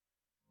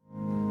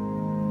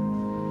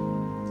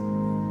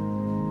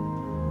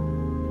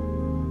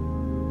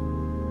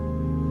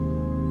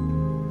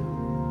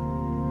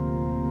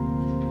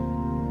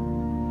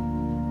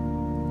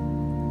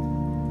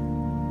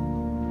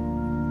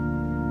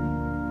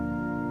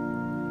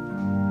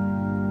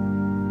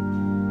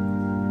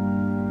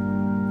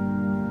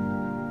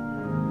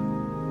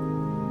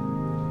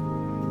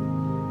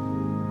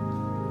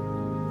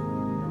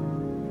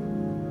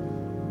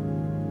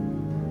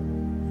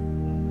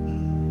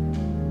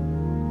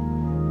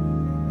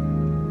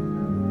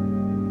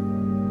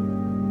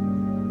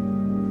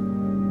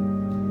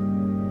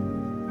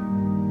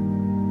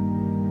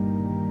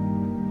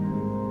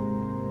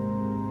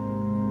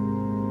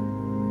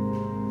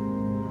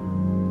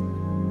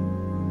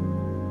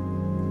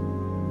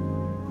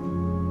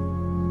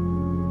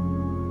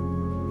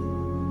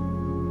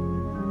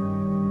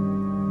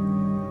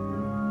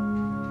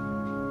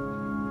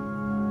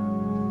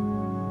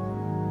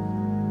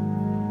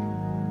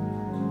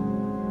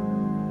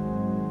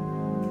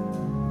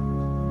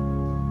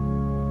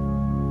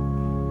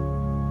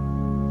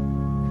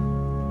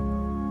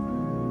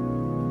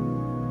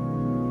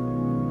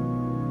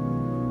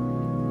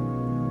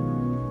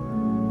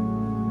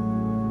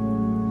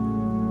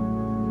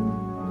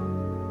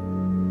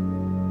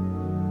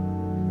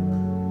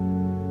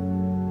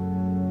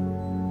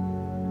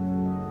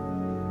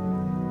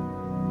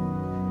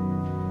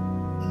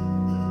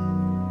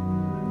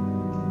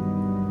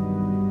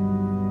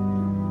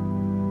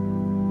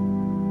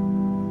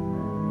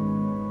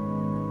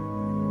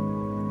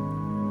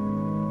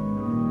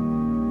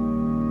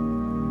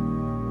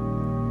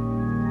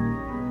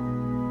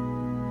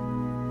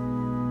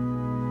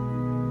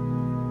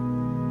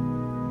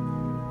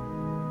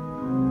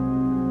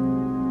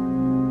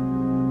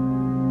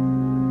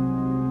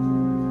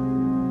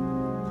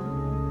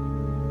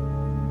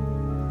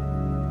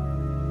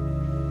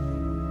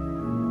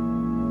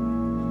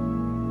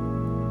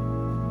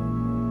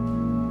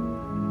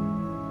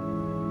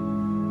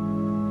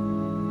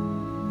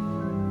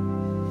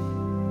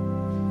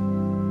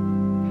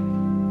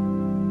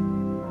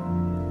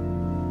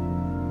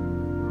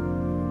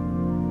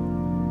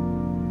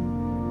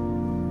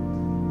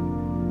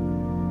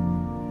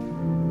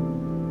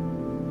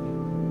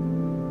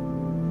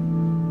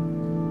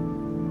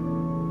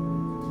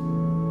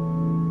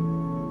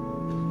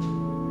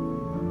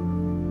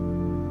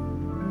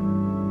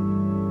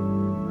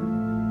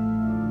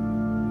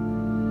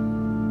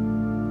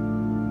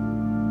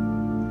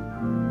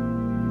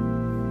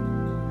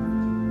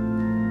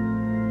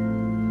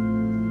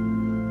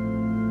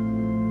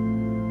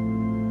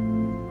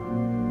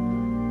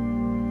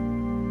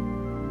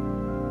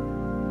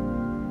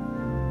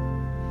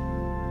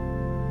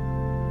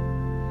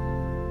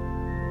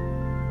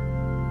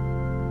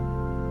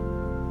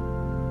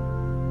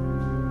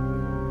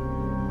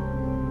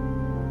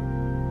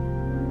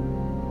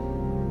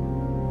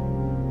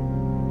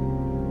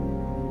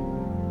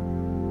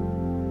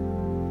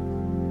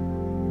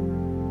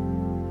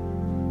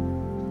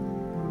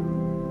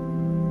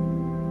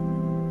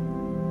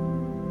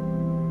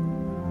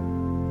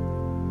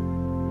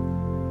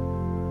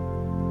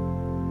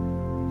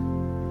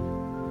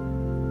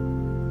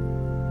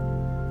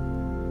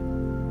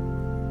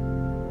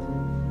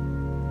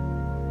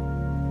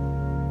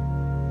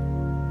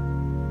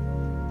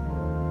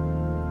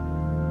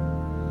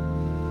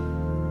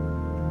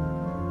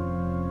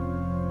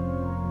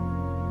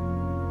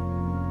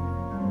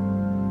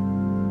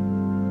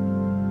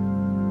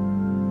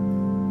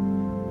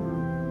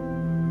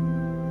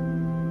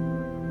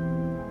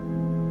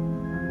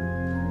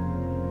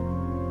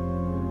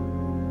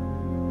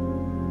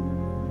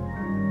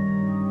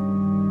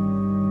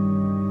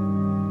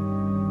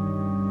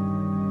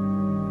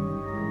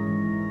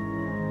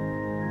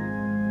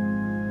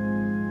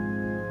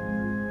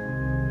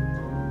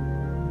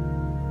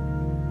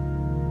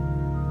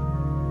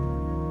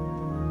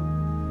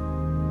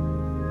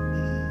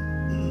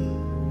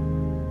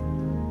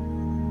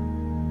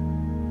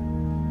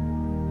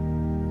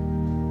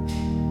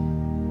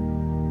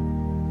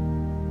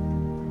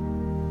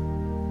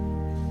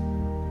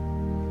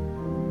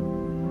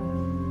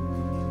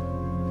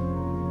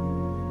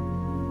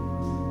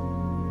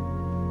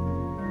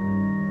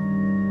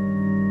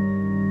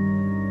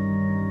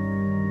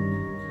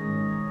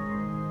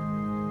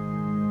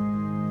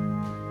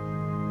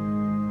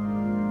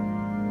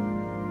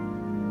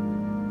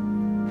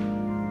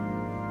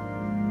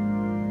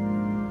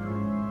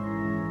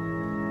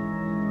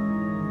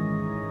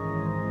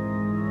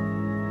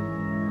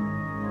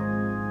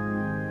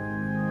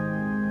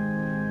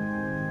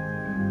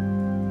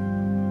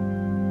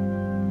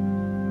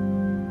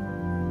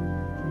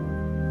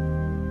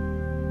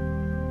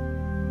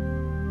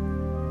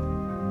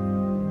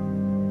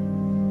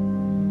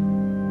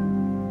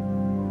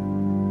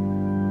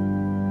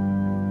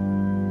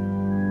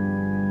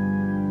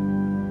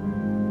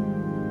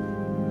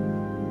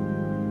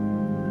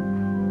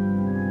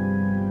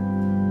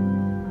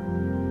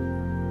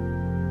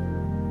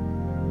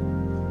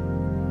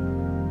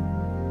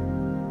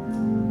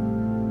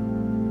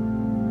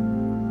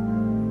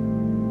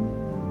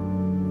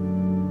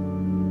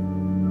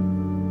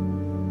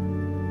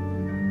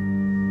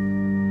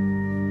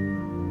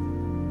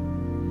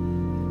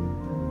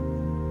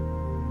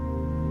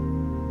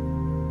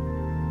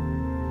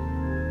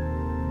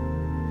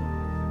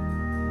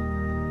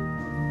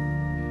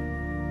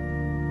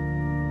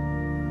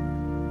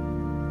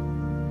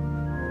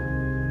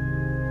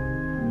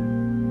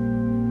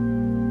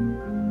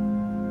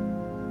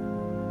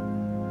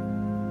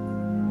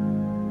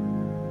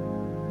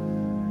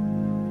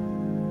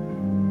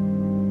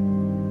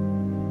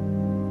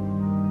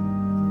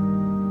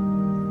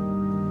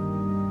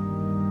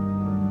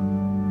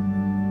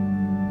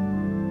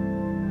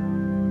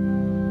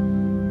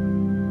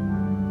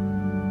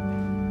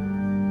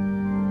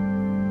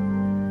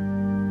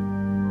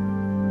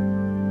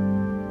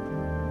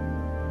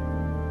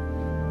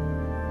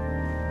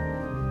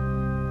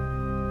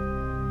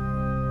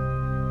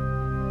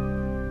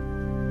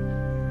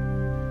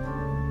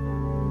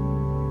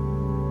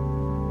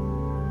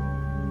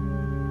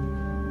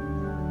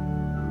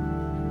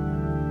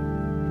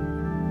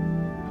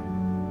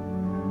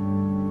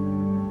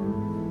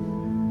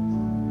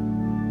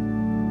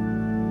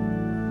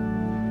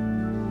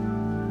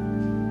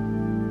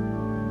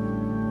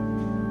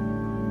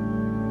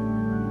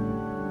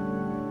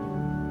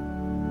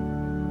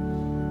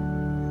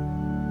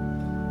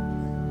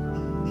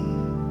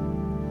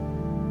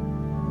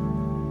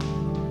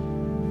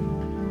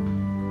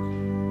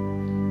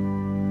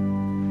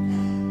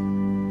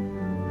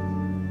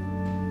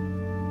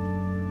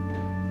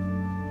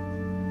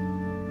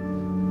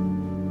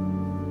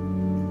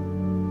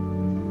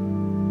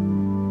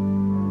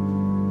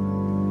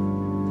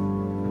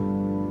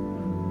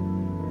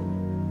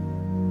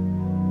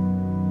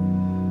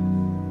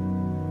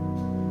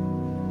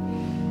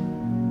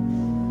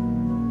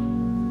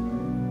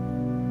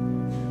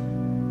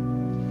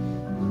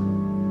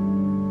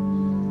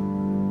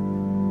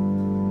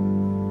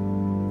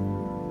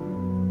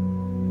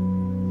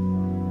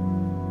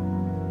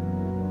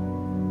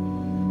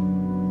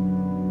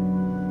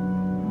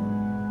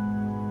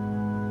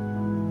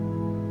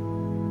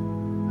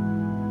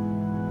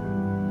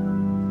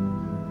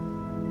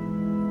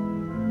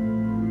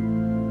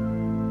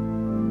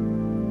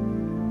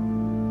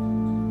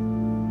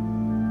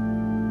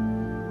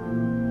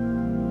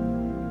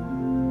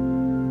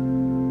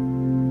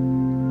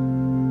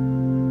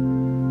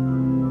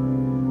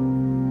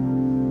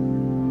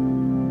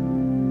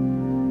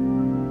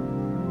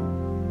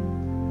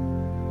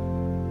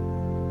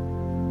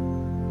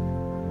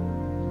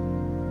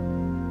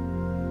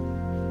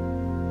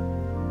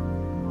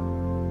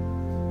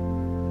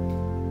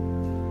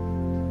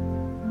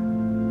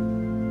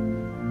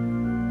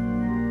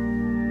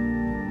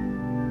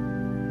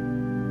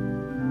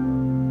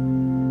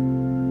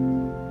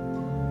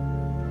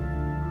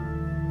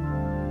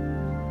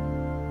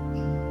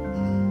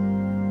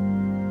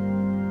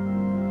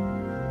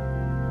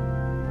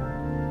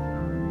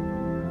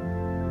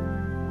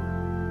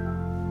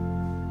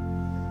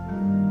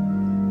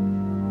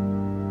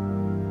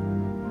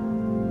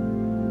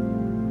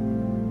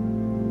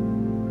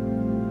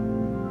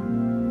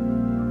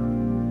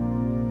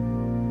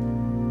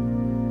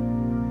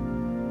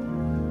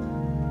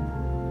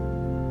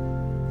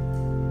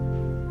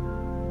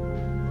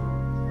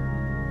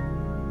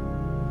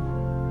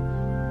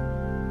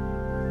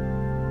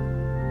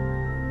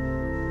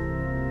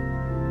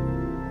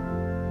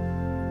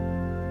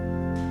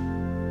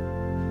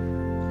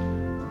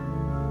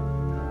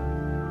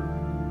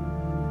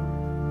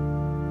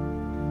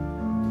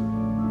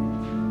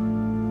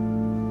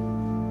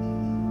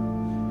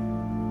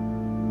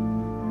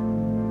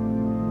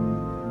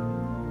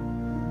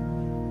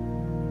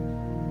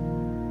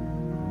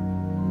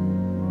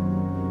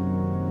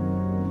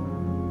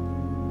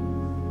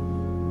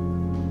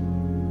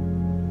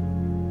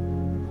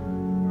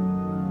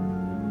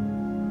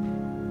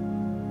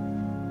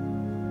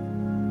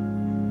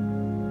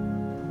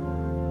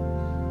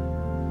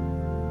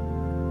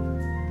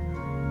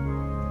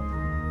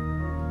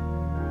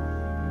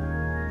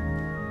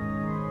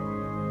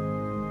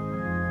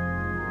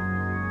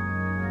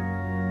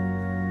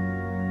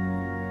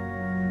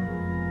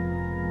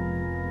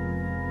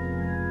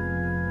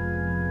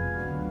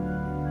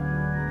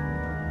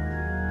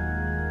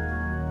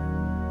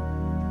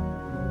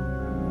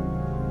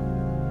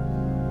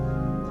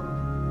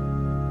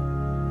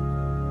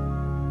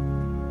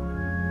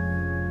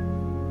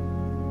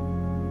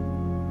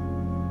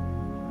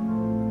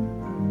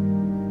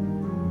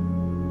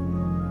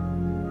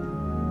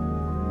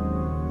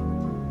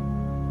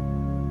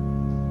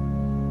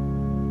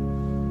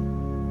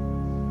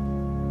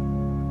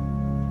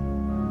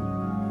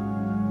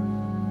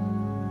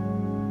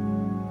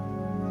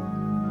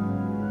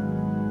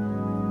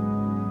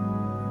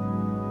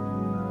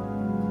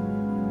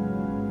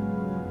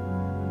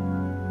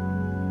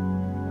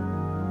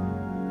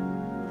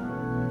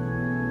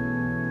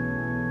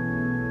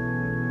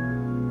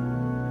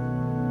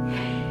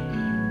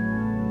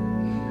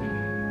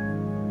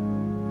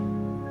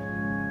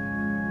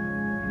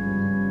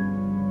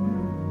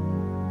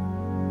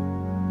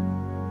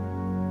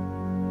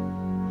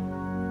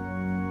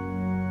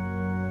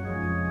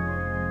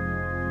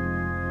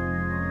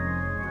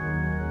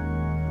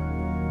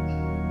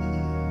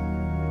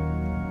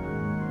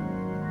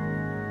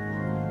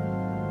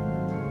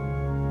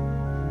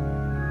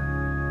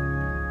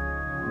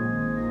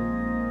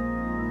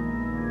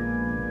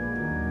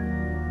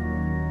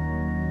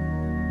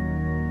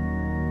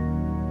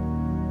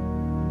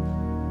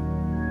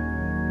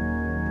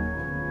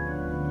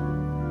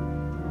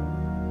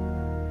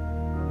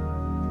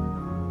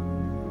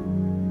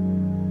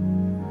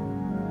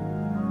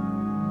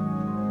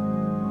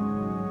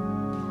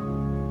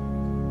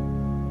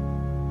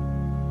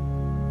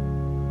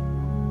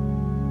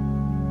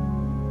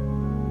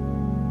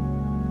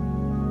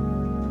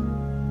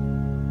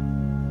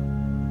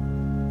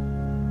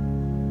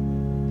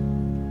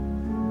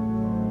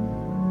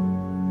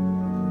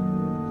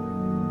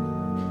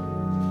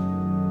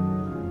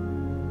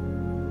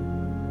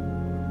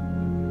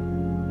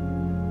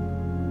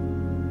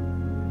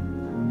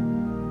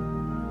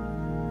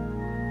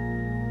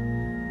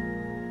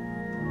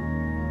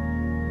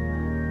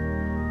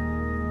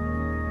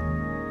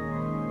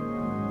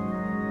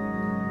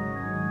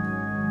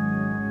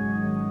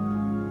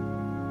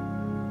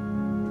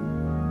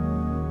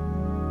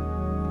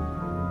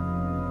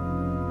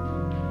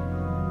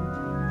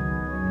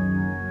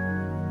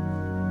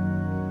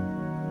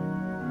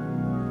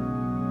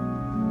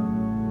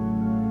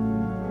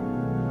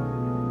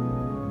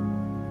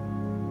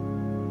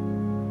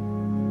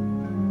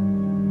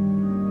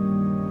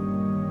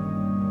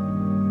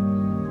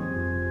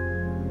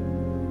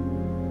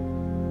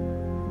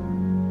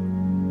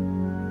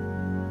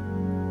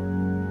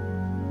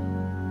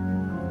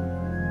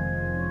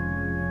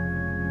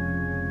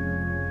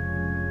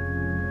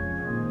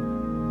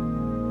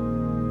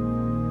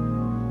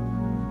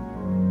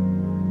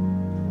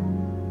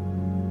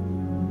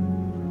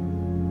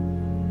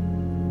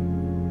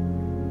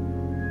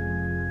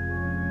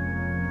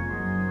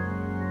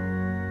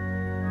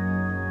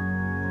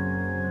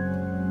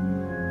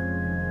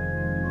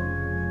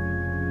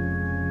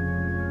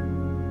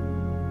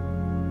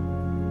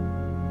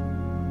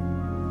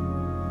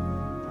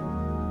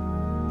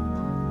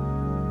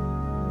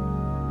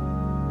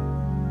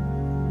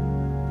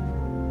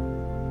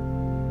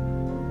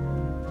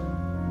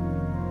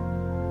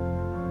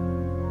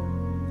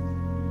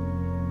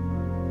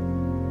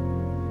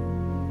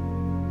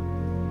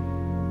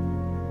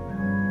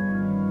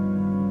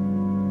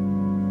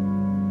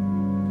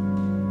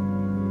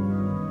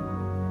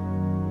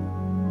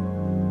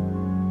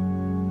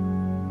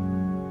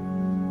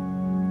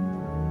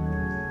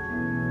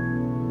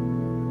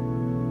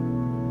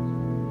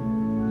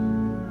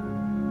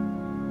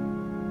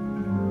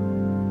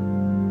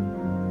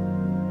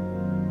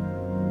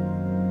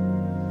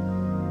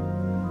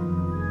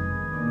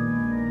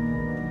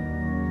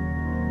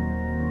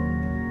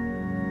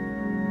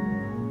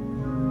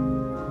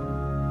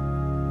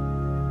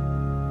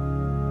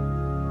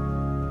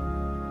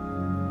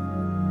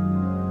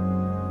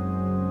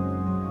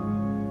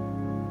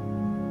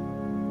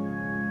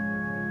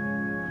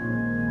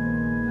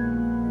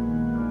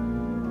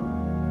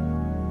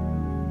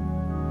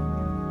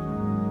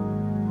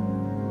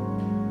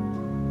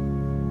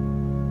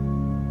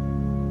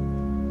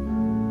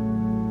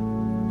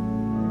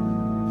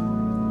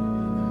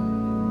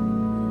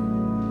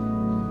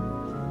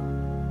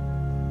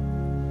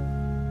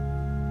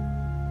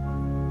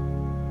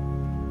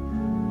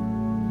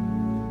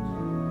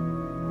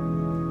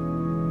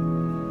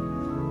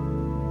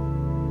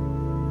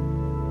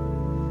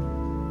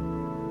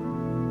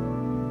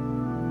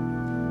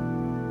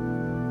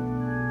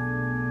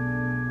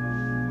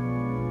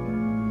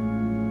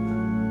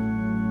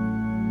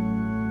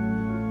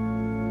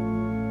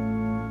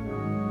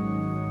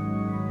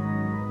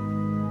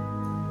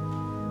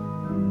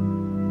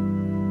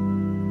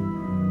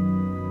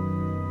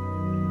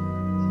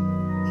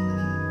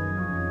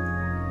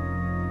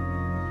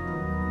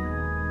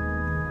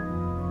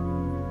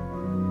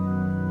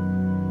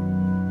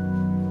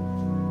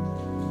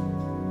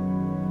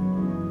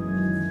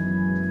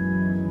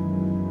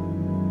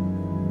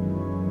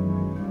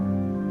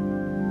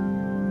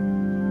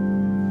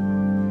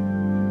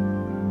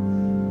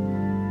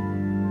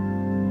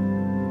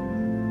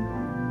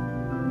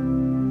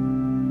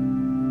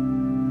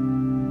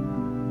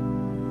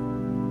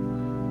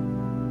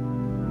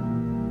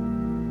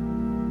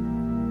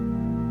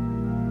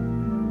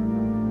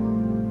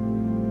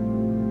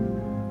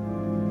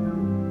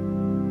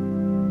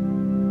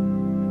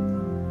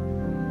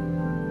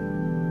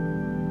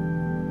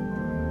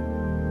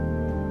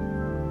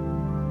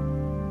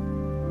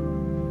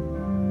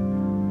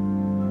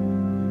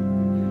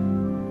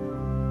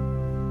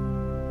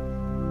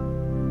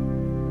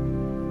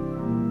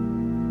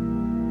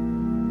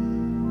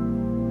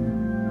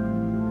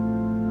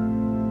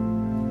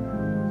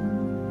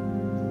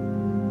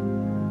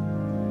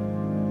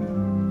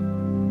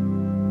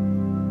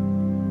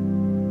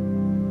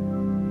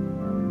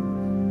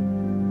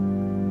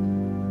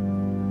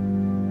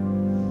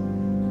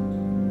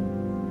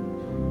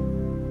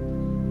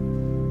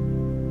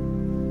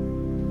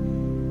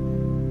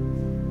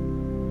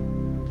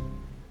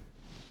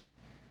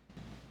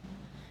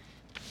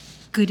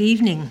Good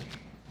evening.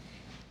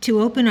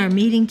 To open our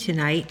meeting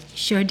tonight,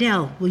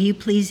 Chardell, will you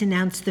please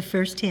announce the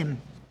first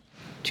hymn?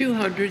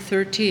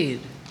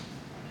 213.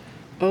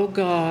 O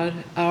God,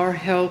 our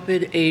help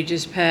in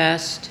ages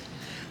past,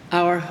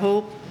 our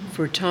hope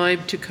for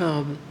time to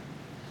come,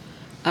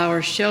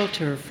 our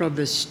shelter from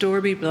the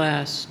stormy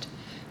blast,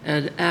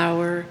 and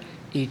our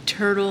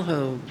eternal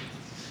home.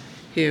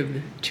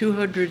 Hymn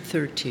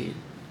 213.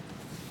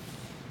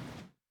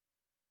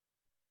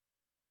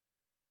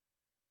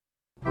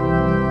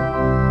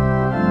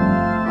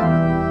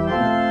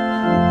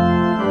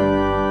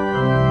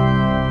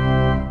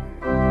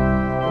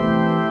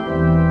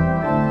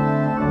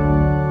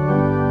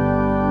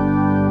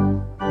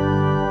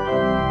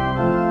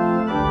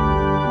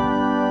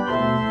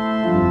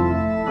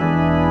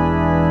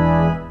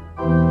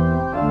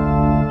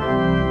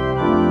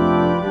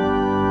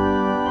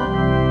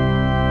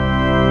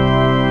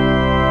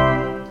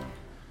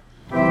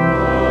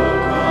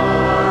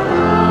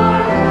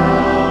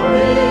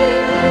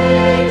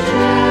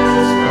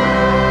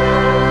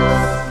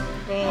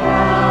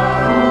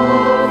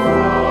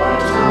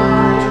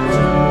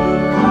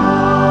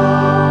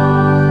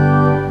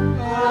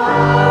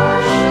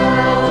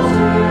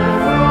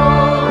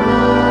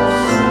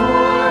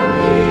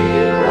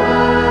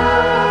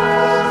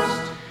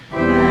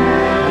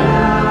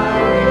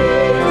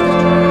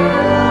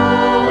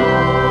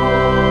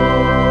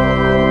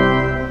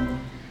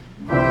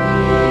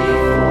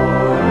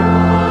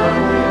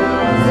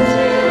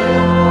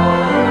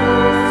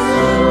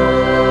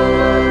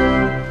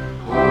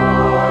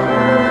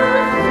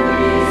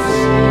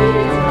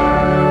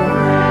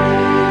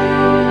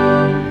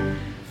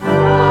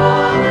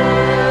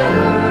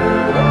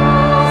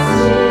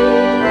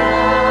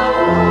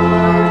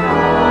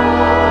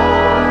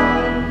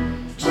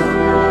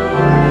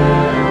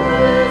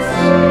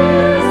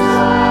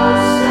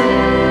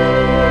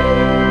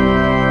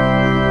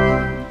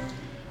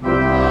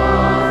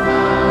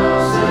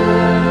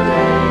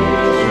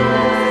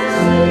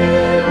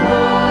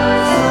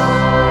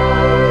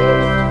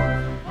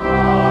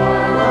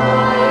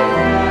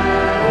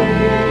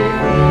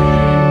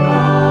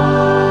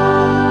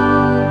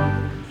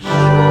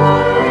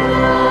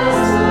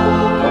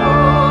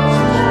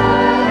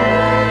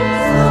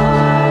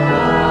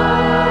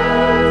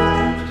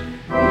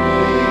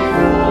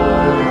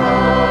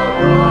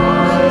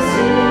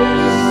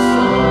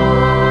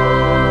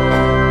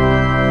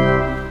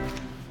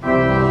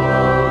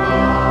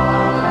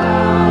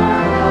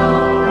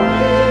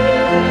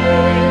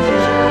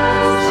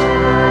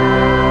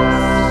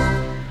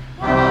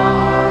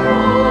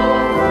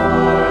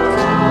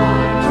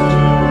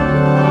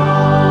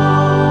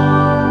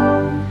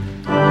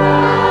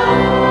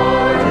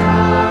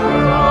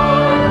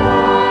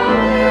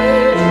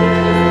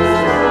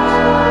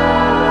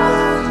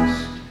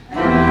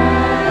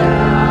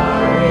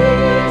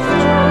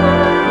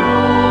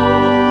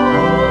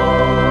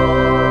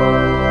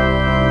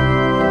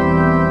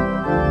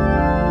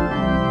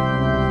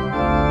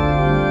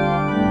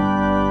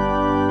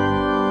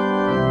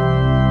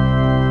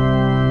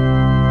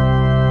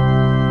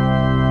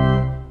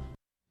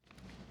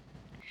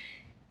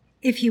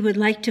 If you would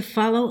like to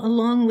follow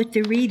along with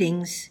the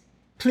readings,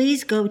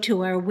 please go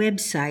to our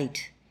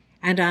website,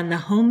 and on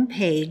the home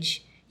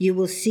page, you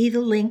will see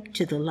the link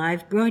to the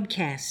live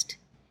broadcast.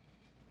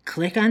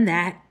 Click on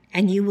that,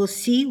 and you will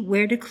see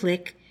where to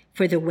click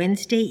for the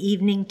Wednesday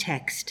evening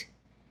text.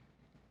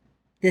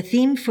 The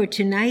theme for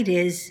tonight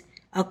is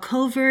A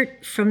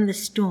Covert from the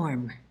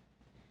Storm.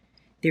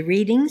 The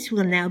readings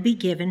will now be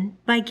given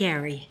by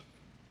Gary.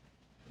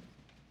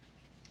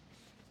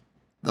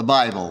 The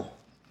Bible.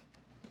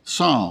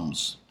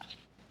 Psalms.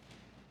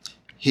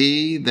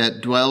 He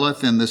that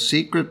dwelleth in the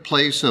secret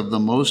place of the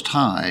Most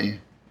High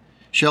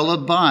shall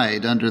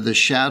abide under the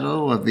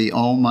shadow of the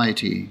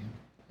Almighty.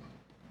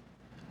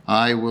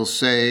 I will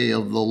say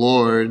of the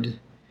Lord,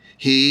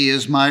 He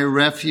is my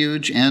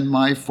refuge and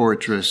my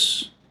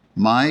fortress,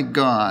 my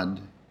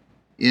God,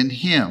 in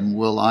Him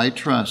will I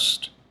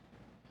trust.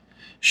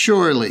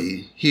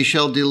 Surely He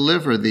shall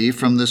deliver thee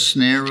from the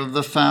snare of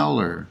the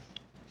fowler,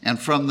 and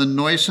from the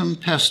noisome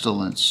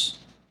pestilence.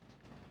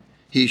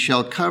 He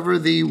shall cover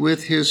thee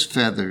with his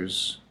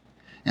feathers,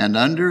 and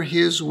under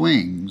his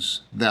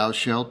wings thou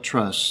shalt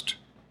trust.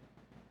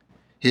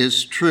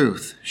 His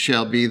truth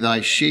shall be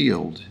thy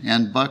shield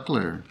and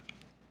buckler.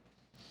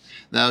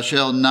 Thou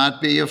shalt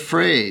not be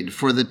afraid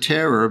for the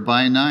terror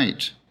by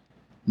night,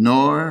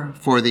 nor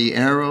for the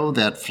arrow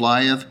that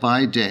flieth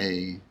by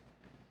day,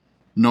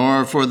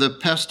 nor for the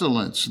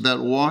pestilence that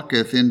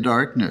walketh in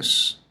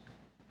darkness,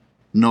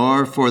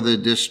 nor for the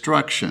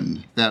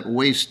destruction that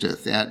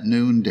wasteth at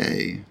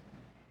noonday.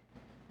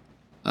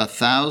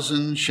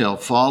 1,000 shall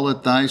fall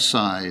at thy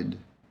side,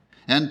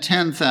 and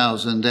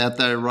 10,000 at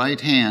thy right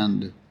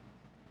hand,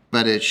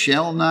 but it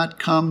shall not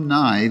come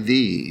nigh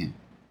thee.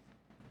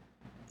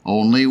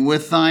 Only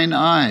with thine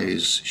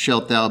eyes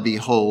shalt thou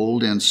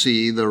behold and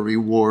see the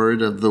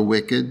reward of the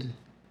wicked.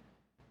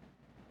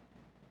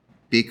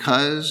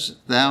 Because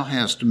thou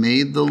hast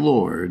made the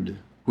Lord,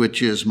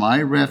 which is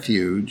my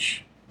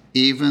refuge,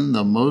 even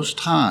the Most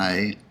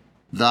High,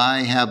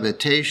 thy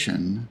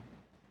habitation,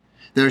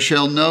 there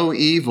shall no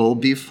evil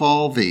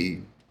befall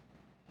thee,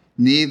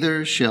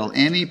 neither shall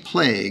any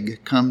plague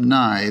come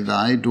nigh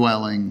thy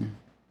dwelling.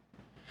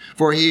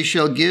 For he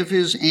shall give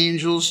his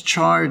angels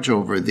charge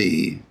over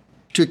thee,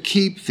 to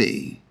keep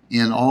thee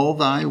in all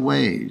thy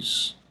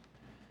ways.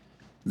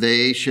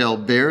 They shall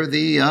bear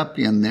thee up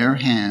in their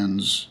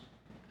hands,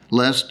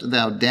 lest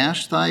thou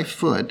dash thy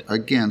foot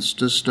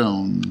against a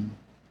stone.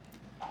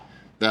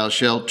 Thou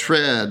shalt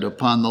tread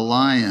upon the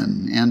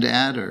lion and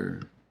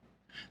adder.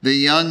 The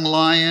young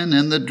lion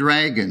and the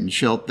dragon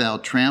shalt thou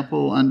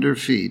trample under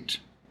feet.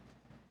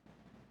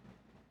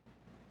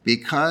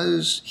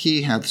 Because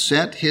he hath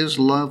set his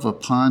love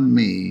upon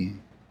me,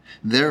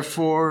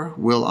 therefore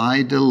will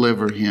I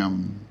deliver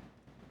him.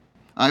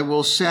 I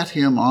will set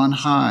him on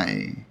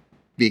high,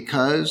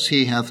 because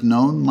he hath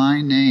known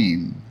my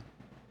name.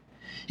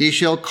 He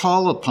shall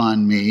call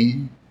upon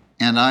me,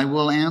 and I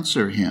will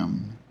answer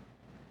him.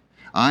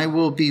 I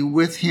will be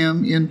with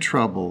him in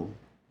trouble.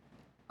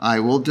 I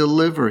will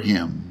deliver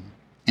him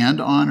and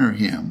honor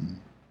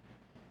him.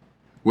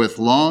 With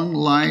long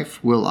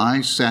life will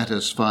I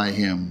satisfy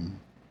him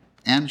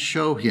and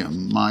show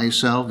him my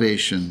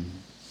salvation.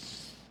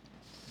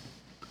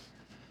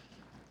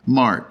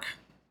 Mark.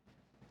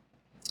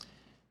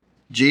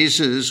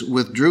 Jesus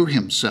withdrew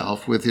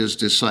himself with his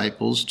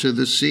disciples to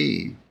the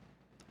sea,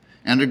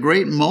 and a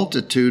great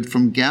multitude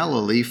from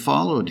Galilee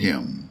followed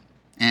him,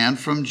 and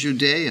from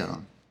Judea.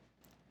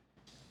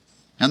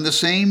 And the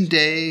same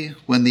day,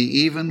 when the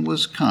even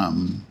was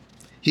come,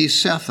 he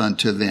saith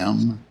unto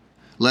them,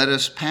 Let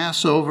us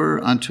pass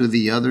over unto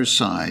the other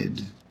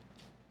side.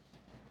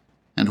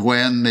 And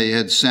when they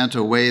had sent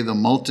away the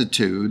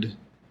multitude,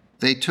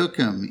 they took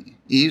him,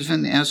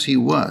 even as he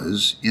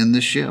was, in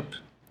the ship.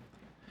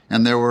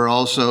 And there were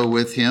also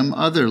with him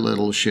other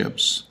little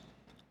ships.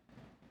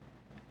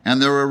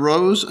 And there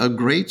arose a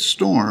great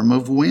storm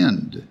of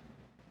wind,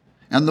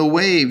 and the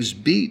waves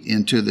beat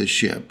into the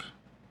ship,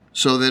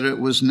 so that it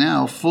was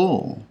now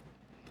full.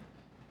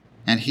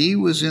 And he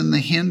was in the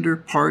hinder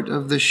part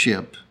of the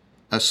ship,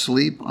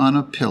 asleep on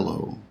a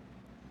pillow.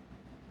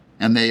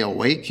 And they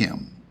awake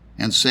him,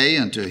 and say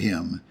unto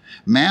him,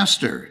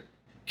 Master,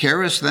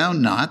 carest thou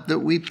not that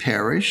we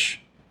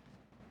perish?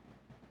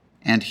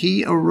 And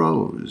he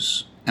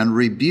arose, and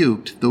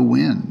rebuked the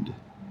wind,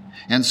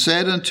 and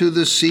said unto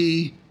the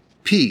sea,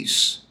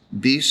 Peace,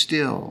 be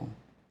still.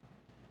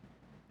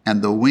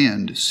 And the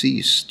wind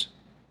ceased,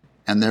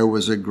 and there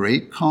was a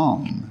great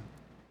calm.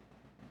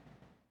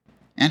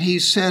 And he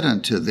said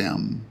unto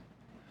them,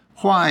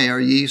 Why are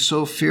ye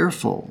so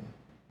fearful?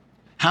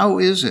 How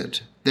is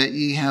it that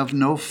ye have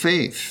no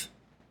faith?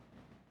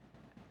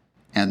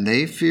 And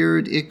they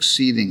feared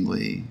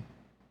exceedingly,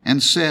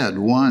 and said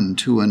one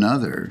to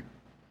another,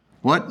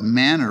 What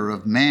manner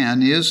of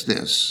man is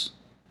this,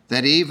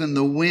 that even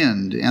the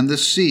wind and the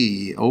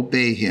sea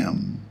obey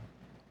him?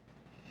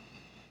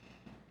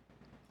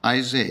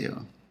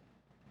 Isaiah.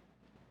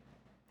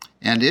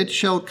 And it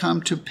shall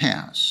come to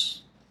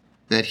pass,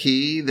 that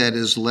he that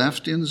is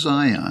left in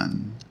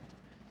Zion,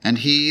 and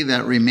he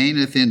that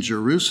remaineth in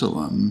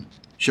Jerusalem,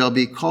 shall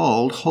be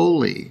called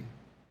holy,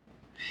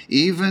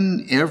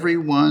 even every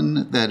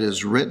one that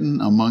is written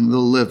among the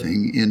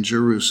living in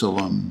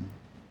Jerusalem.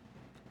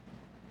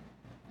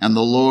 And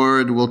the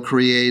Lord will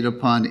create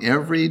upon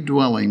every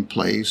dwelling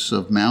place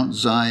of Mount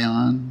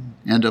Zion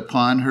and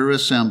upon her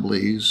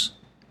assemblies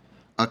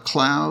a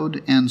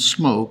cloud and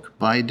smoke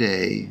by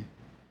day,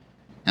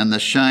 and the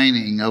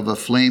shining of a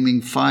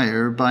flaming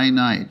fire by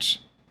night.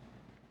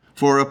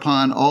 For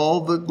upon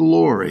all the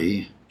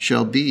glory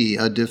shall be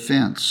a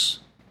defense.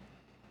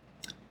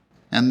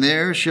 And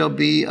there shall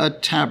be a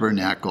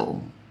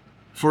tabernacle,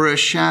 for a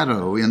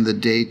shadow in the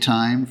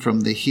daytime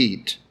from the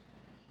heat,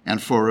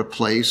 and for a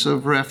place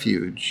of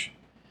refuge,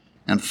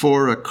 and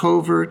for a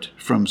covert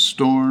from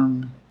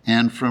storm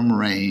and from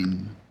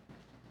rain.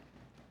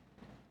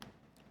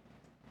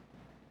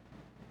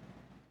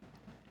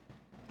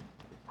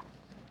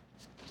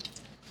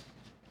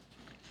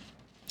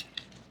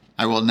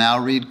 I will now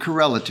read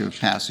correlative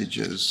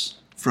passages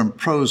from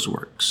Prose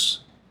Works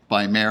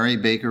by Mary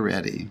Baker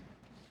Eddy.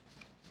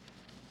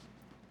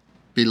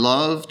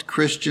 Beloved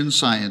Christian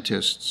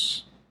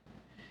Scientists,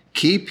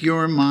 keep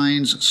your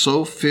minds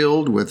so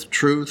filled with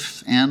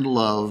truth and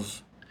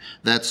love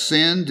that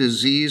sin,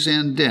 disease,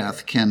 and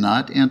death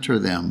cannot enter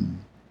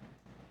them.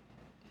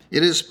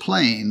 It is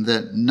plain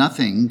that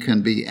nothing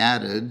can be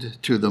added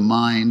to the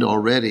mind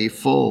already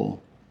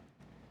full.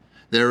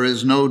 There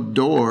is no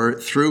door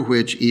through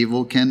which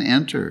evil can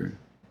enter,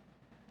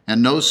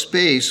 and no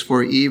space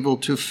for evil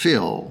to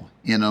fill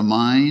in a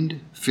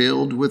mind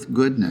filled with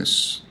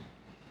goodness.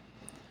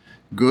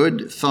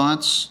 Good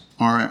thoughts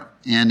are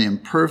an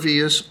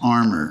impervious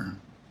armor.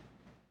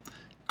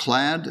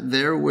 Clad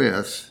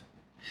therewith,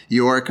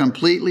 you are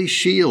completely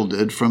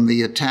shielded from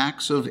the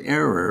attacks of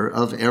error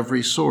of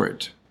every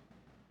sort.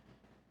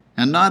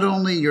 And not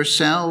only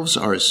yourselves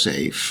are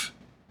safe,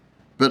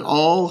 but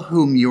all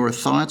whom your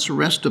thoughts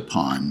rest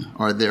upon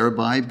are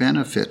thereby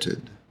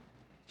benefited.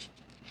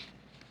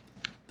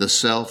 The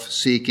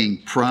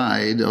self-seeking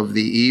pride of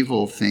the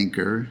evil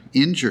thinker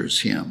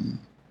injures him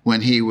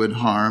when he would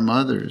harm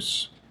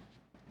others.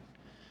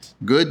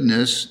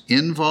 Goodness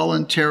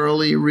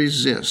involuntarily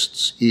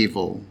resists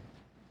evil.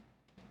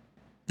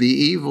 The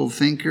evil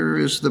thinker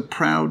is the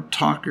proud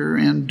talker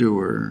and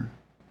doer.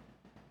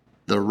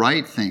 The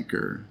right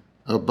thinker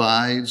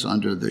abides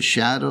under the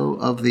shadow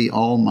of the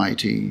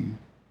Almighty.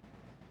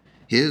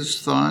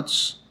 His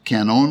thoughts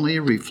can only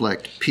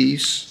reflect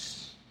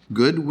peace,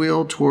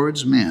 goodwill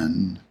towards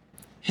men,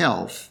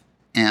 health,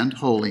 and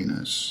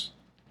holiness.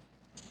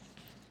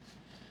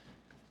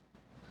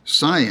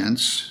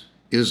 Science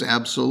is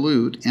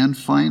absolute and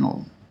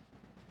final.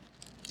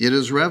 It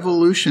is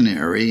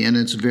revolutionary in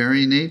its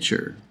very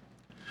nature,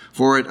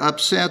 for it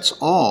upsets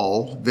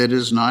all that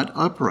is not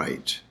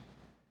upright.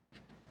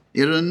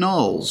 It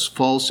annuls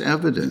false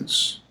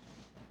evidence,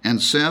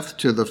 and saith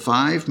to the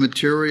 5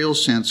 material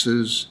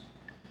senses,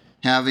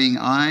 having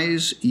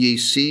eyes ye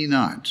see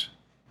not,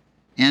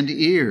 and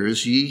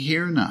ears ye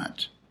hear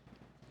not,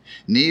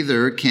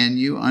 neither can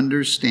you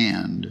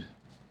understand.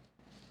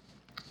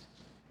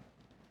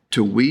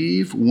 To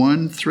weave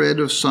one thread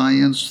of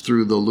science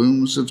through the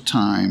looms of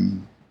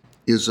time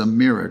is a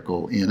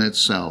miracle in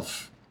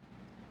itself.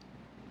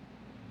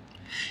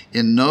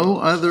 In no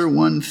other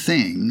one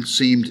thing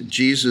seemed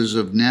Jesus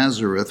of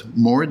Nazareth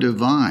more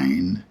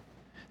divine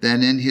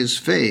than in his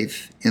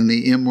faith in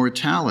the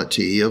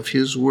immortality of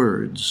his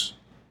words.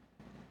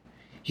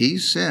 He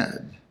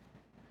said,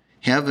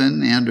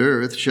 "Heaven and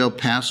earth shall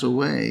pass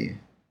away,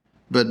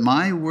 but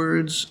my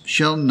words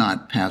shall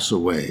not pass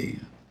away."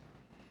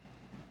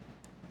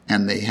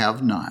 And they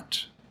have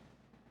not.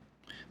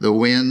 The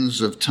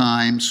winds of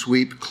time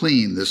sweep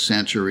clean the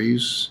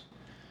centuries,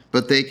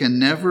 but they can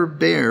never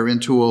bear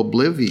into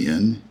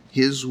oblivion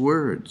his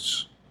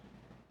words.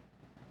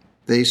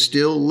 They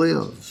still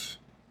live,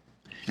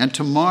 and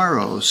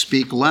tomorrow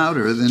speak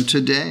louder than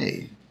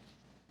today.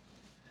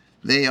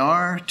 They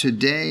are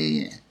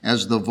today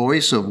as the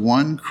voice of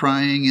one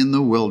crying in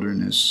the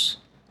wilderness,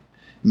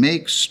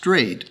 "Make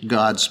straight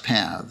God's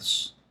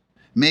paths,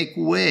 make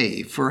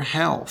way for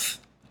health,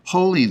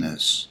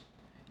 holiness,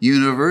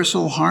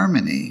 universal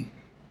harmony,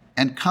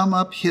 and come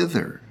up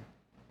hither."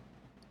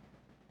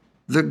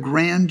 The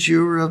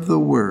grandeur of the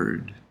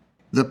word,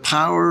 the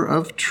power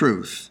of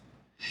truth,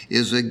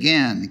 is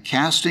again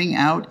casting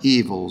out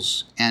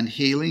evils and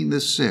healing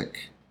the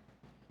sick.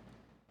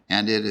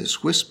 And it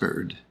is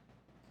whispered,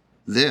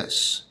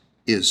 "This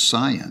is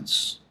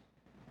science."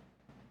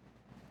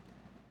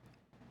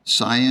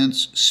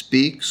 Science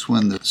speaks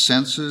when the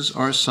senses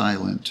are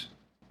silent,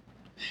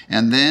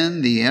 and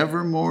then the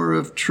evermore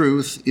of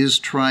truth is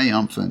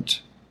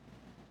triumphant.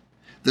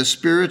 The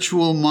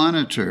spiritual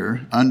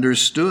monitor,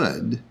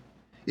 understood,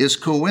 is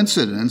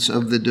coincidence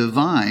of the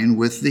divine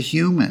with the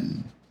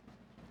human,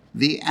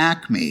 the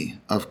acme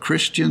of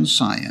Christian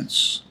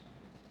science.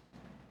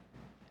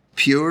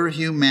 Pure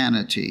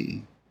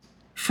humanity,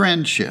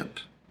 friendship,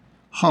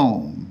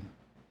 home,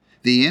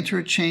 the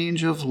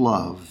interchange of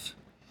love,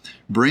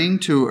 bring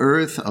to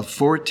earth a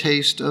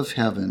foretaste of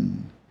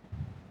heaven.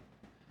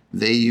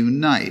 They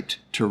unite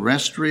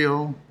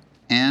terrestrial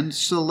and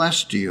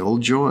celestial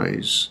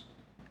joys,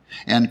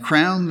 and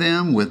crown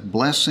them with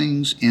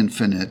blessings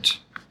infinite.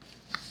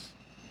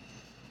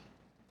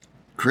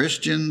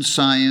 Christian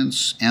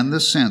science and the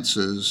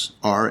senses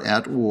are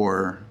at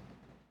war.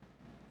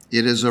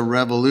 It is a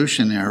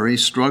revolutionary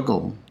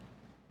struggle.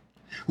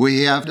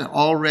 We have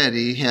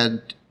already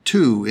had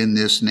 2 in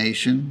this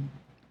nation,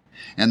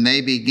 and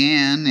they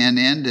began and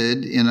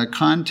ended in a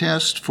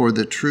contest for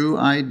the true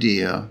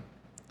idea,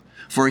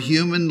 for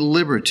human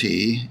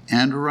liberty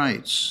and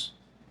rights.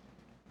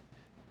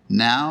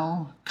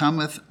 Now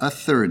cometh a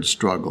 3rd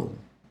struggle,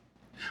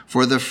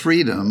 for the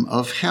freedom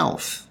of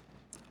health,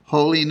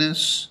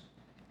 holiness,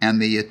 and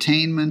the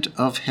attainment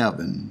of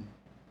heaven.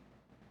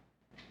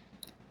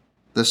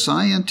 The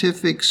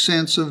scientific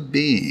sense of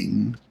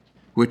being,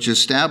 which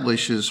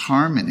establishes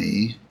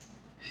harmony,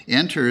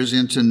 enters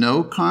into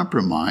no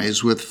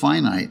compromise with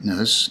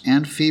finiteness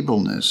and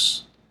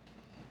feebleness.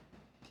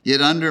 It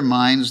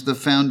undermines the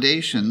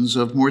foundations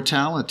of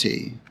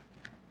mortality,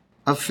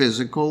 of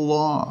physical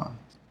law,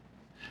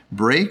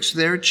 breaks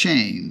their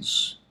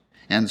chains,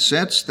 and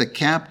sets the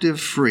captive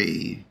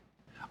free,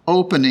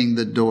 opening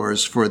the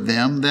doors for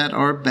them that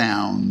are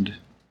bound.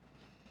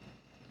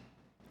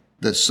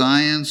 The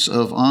science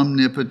of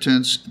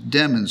omnipotence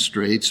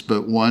demonstrates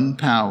but one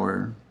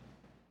power,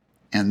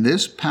 and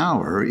this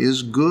power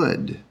is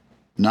good,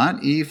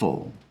 not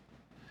evil,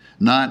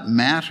 not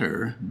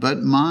matter,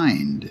 but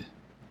mind.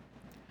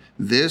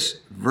 This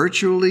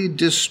virtually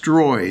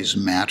destroys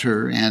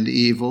matter and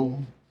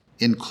evil,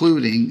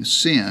 including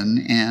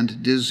sin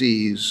and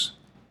disease.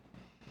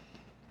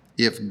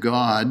 If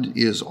God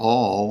is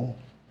all,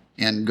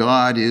 and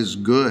God is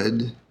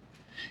good,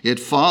 it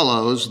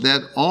follows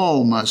that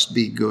all must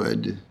be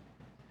good,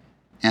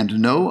 and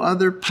no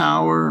other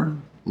power,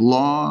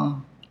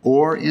 law,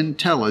 or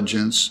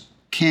intelligence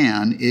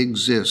can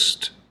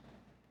exist.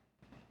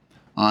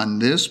 On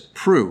this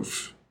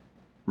proof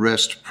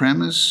rest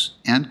premise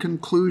and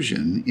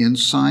conclusion in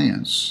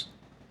science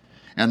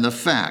and the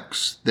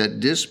facts that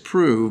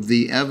disprove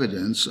the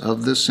evidence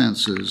of the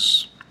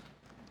senses.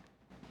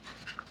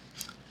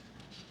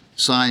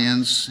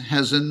 Science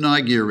has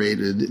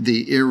inaugurated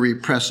the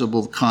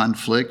irrepressible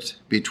conflict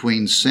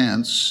between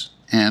sense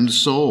and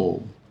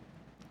soul.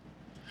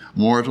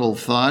 Mortal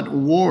thought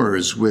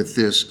wars with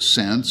this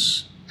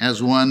sense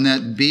as one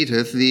that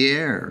beateth the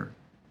air,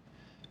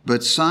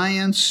 but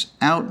science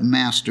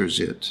outmasters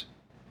it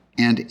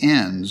and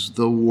ends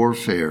the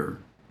warfare.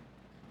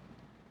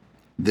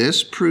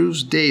 This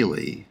proves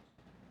daily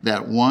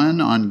that one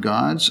on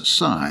God's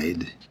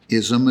side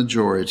is a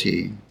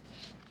majority.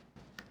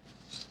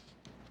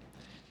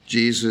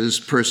 Jesus'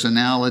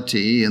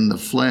 personality in the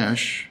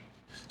flesh,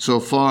 so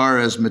far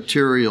as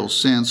material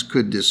sense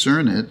could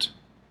discern it,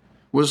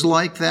 was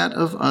like that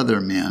of other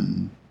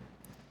men.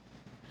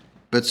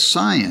 But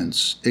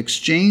science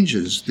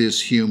exchanges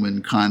this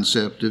human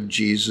concept of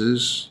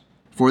Jesus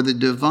for the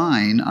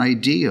divine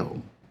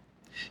ideal,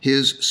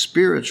 his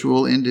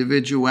spiritual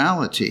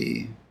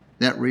individuality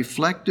that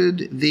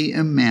reflected the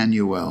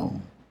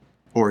Emmanuel,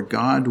 or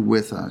God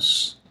with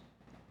us.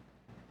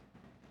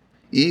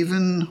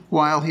 Even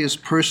while his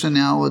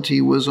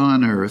personality was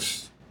on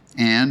earth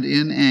and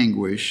in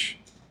anguish,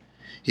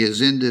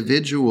 his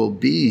individual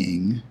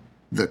being,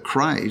 the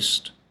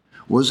Christ,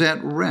 was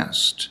at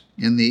rest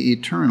in the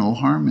eternal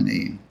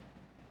harmony.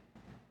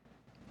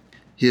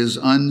 His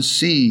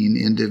unseen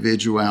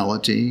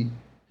individuality,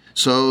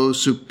 so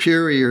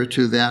superior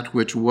to that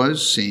which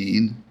was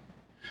seen,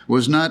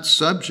 was not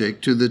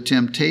subject to the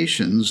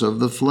temptations of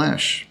the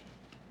flesh,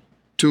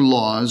 to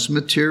laws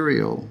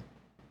material,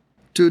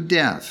 to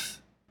death,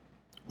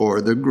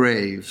 or the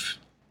grave.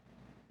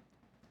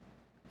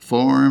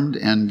 Formed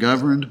and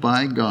governed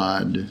by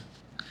God,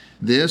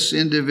 this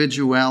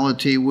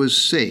individuality was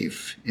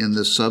safe in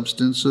the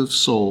substance of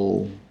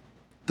soul,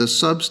 the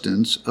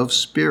substance of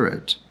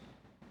spirit,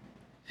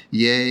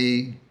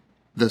 yea,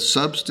 the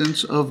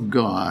substance of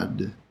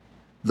God,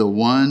 the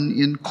one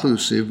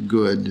inclusive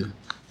good.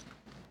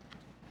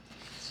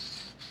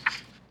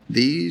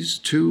 These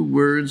two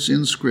words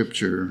in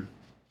Scripture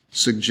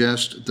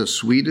suggest the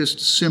sweetest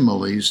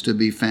similes to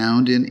be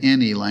found in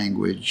any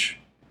language: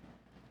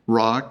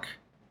 rock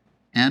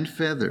and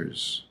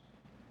feathers.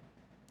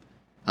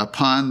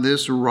 Upon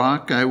this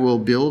rock I will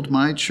build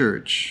my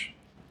church.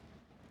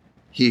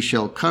 He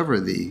shall cover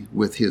thee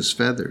with his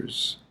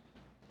feathers.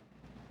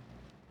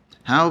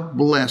 How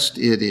blessed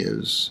it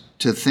is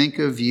to think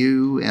of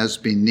you as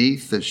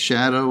beneath the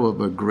shadow of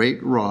a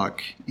great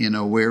rock in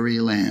a weary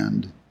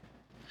land,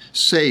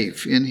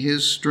 safe in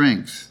his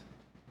strength,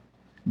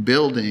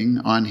 building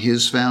on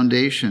his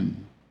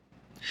foundation,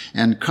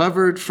 and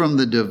covered from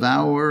the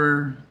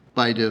devourer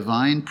by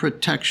divine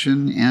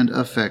protection and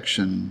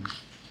affection.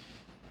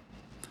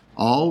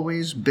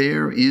 Always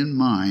bear in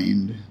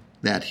mind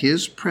that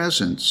his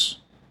presence,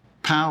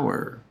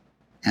 power,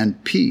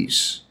 and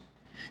peace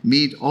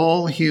meet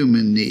all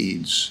human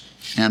needs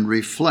and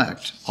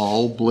reflect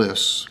all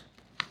bliss.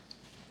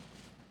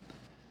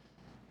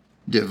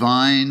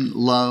 Divine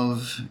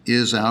love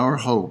is our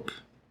hope,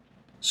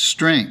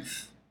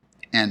 strength,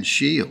 and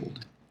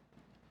shield.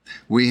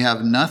 We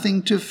have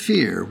nothing to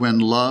fear when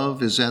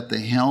love is at the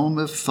helm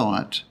of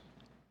thought,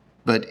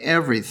 but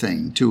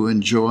everything to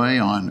enjoy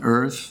on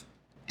earth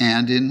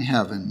and in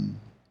heaven.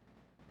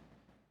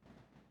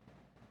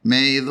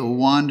 May the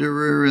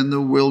wanderer in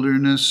the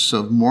wilderness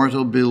of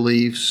mortal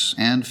beliefs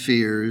and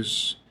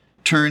fears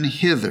turn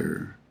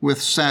hither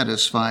with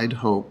satisfied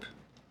hope.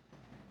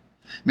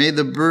 May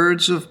the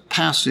birds of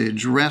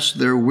passage rest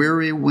their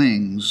weary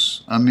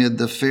wings amid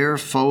the fair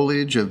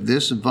foliage of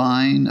this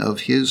vine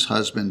of his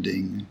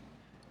husbanding,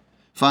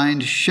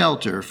 find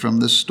shelter from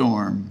the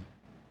storm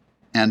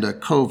and a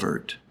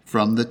covert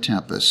from the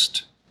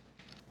tempest.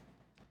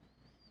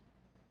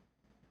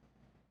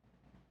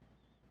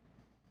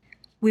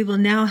 We will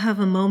now have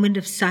a moment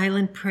of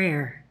silent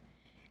prayer,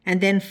 and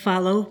then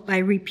follow by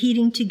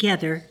repeating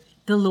together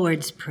the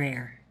Lord's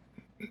Prayer.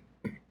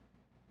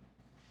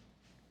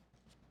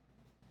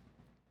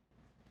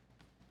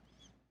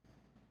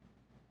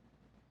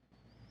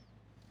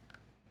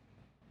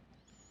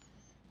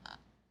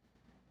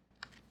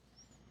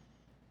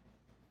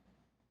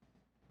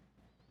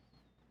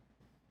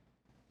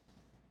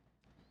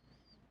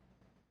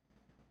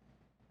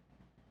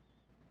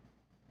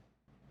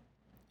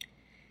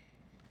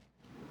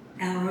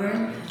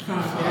 Our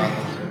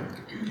Father,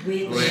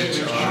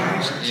 which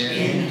art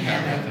in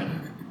heaven,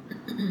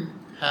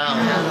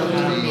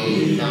 hallowed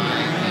be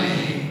thy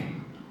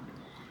name.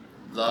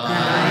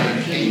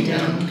 Thy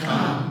kingdom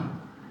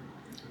come,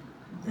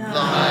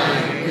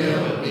 thy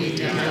will be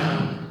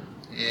done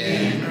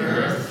in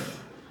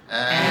earth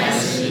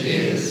as it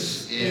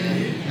is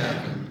in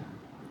heaven.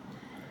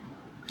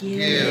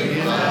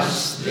 Give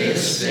us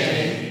this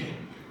day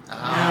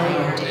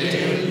our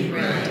daily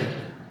bread,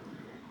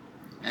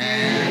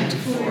 and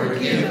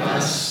forgive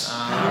us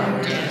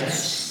our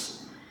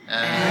debts,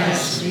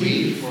 as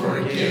we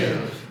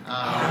forgive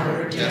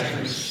our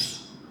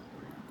debtors.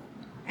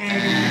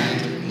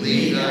 And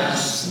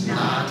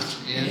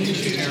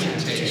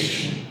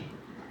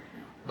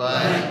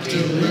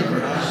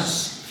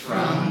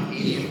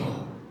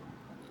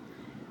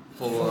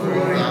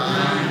For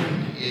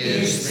thine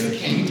is the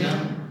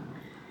kingdom,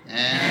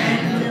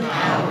 and the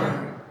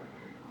power,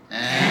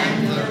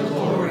 and the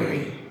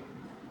glory,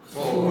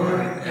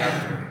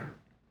 forever.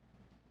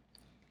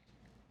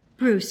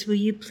 Bruce, will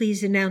you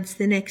please announce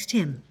the next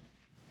hymn?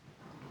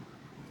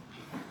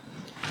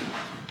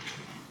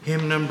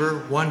 Hymn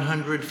number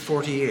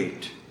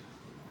 148.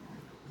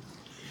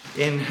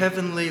 In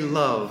heavenly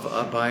love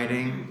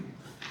abiding,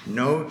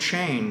 no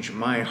change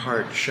my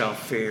heart shall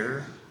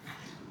fear,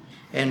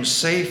 and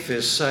safe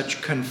is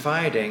such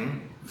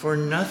confiding, for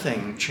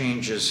nothing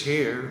changes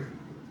here.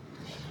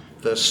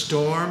 The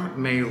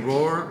storm may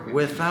roar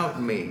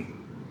without me,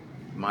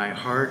 my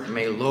heart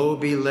may low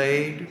be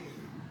laid,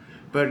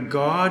 but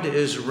God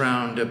is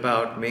round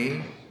about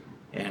me,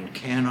 and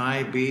can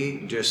I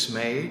be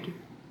dismayed?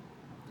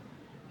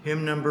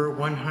 Hymn number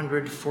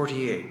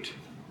 148.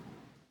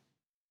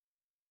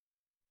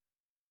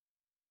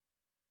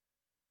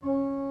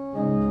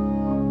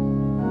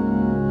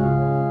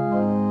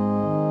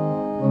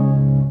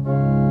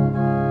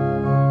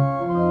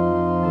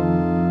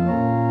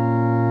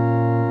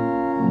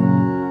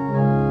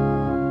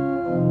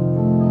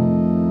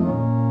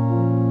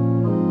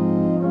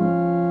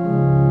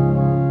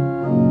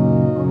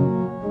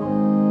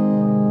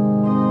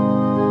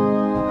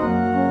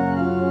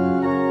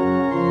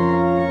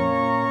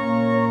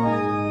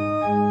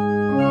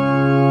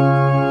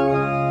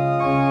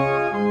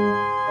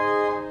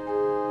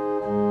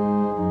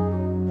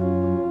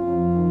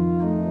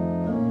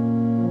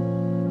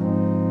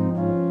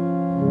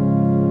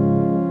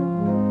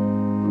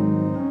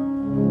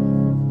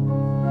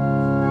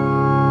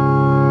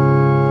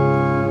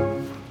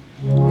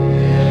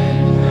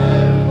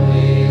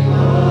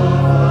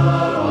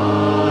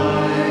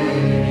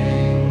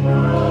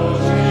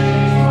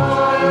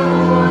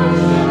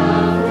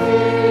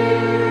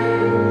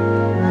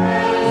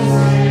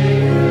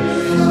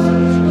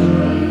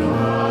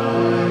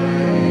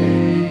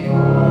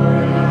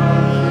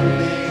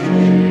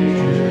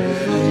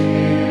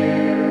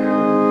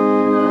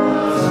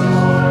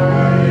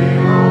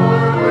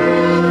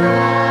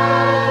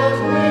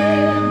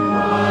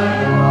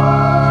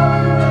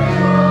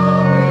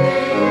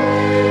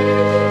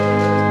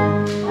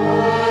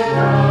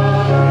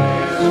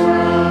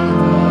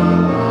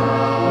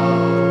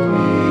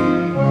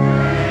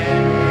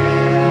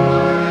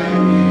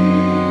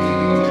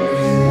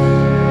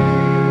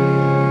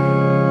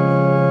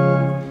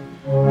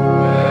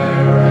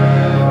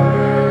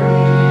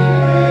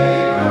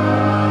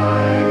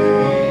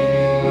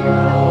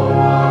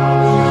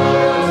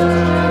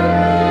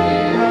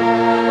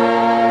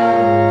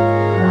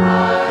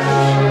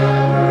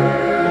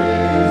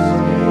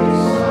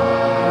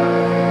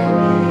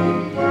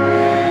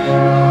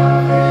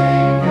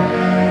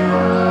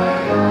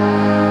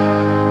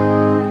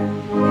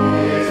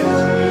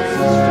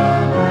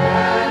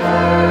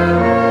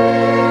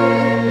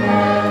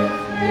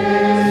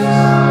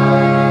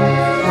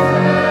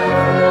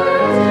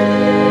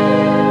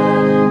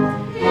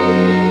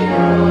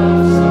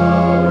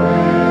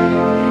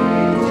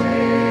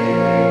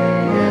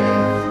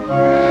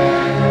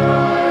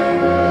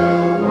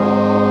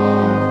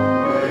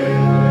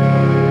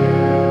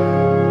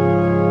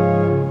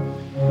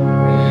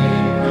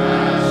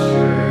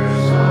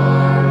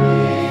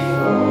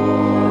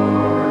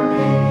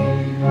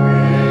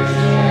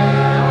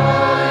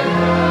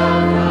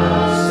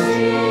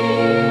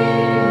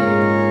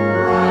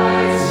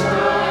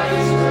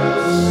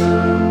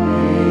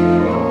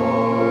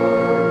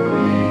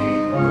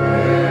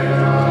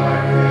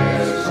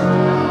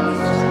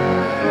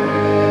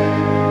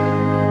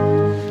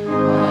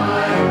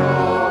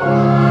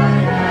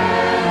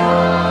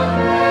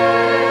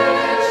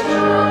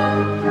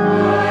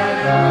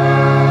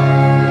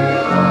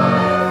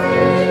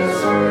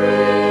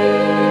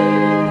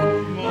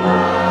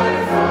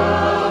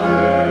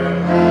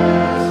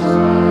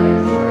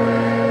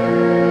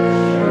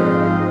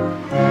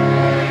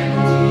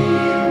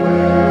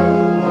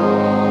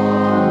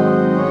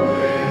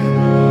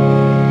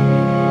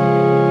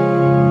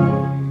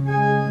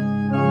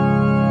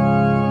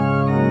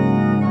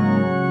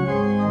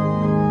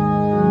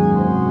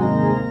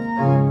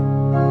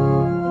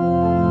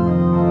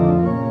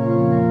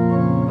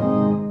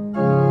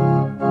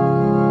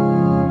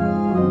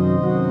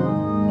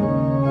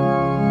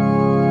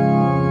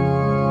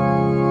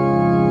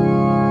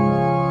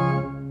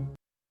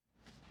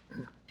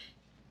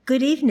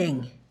 Good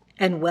evening,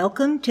 and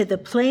welcome to the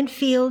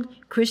Plainfield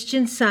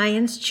Christian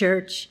Science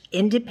Church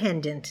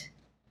Independent.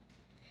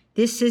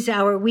 This is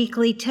our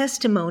weekly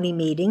testimony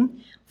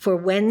meeting for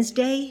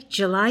Wednesday,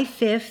 July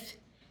 5th,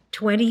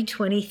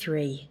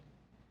 2023.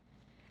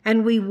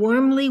 And we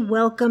warmly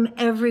welcome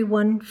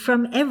everyone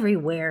from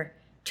everywhere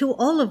to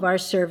all of our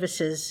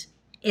services,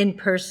 in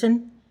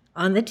person,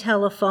 on the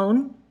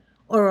telephone,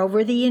 or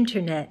over the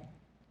internet,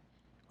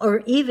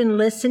 or even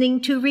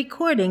listening to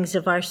recordings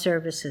of our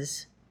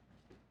services.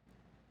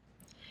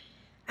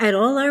 At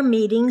all our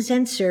meetings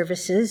and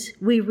services,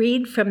 we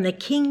read from the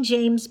King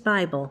James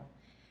Bible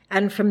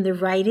and from the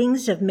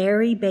writings of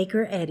Mary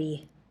Baker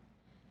Eddy.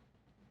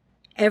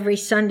 Every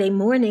Sunday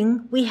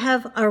morning, we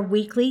have our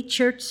weekly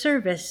church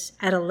service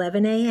at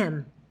 11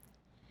 a.m.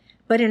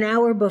 But an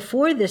hour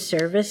before the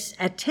service,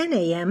 at 10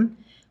 a.m.,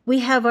 we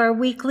have our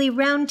weekly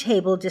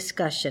roundtable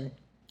discussion.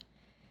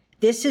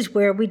 This is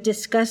where we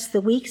discuss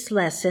the week's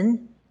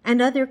lesson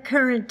and other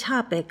current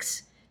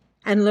topics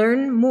and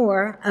learn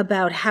more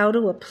about how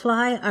to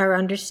apply our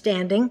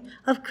understanding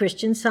of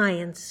Christian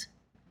Science.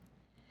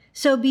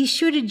 So be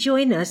sure to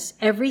join us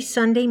every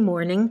Sunday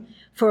morning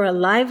for a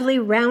lively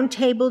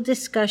roundtable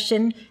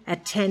discussion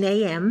at 10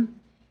 a.m.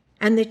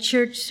 and the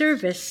church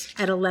service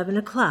at 11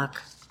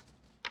 o'clock.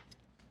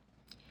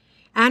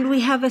 And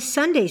we have a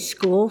Sunday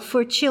school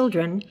for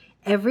children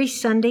every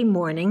Sunday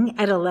morning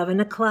at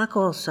 11 o'clock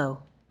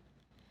also.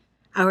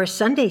 Our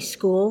Sunday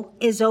school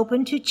is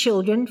open to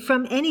children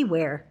from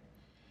anywhere.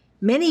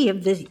 Many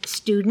of the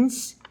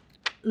students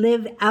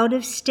live out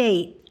of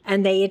state,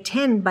 and they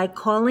attend by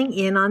calling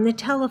in on the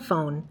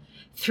telephone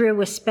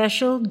through a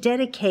special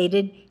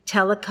dedicated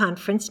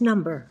teleconference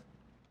number.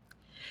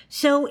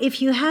 So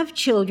if you have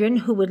children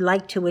who would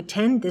like to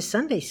attend the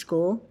Sunday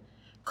school,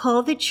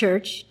 call the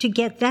church to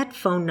get that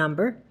phone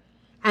number,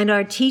 and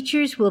our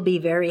teachers will be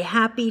very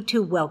happy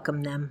to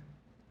welcome them.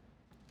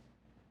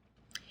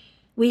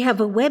 We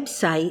have a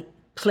website,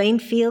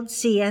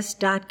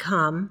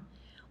 plainfieldcs.com,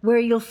 where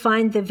you'll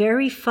find the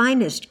very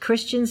finest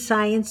Christian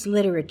Science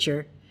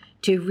literature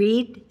to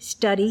read,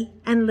 study,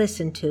 and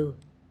listen to.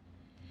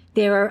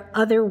 There are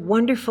other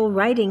wonderful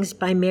writings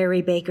by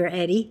Mary Baker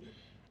Eddy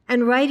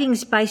and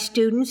writings by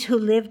students who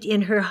lived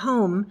in her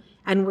home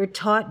and were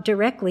taught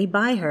directly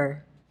by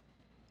her.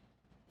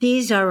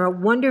 These are a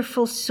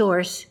wonderful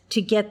source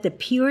to get the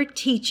pure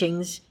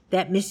teachings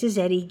that Mrs.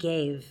 Eddy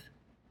gave.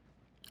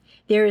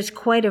 There is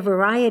quite a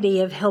variety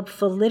of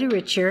helpful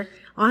literature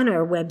on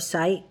our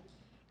website,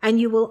 and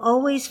you will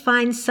always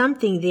find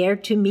something there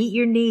to meet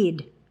your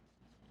need.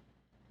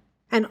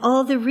 And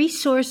all the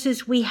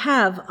resources we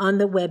have on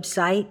the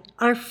website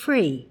are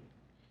free.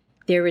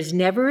 There is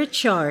never a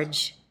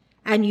charge,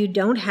 and you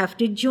don't have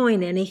to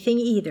join anything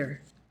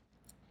either.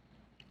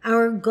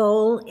 Our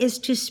goal is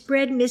to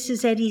spread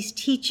Mrs. Eddy's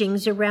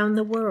teachings around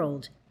the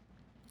world.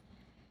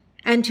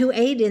 And to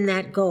aid in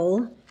that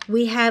goal,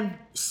 we have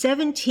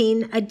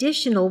 17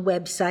 additional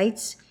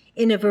websites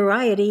in a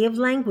variety of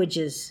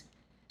languages,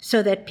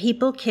 so that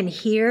people can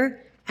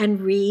hear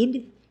and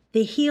read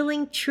the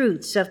healing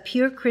truths of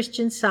pure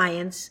Christian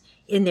Science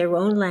in their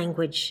own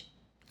language.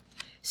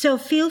 So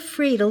feel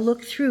free to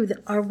look through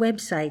our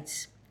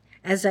websites.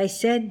 As I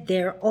said,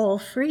 they're all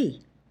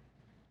free.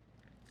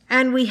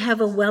 And we have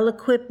a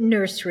well-equipped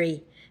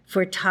nursery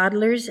for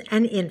toddlers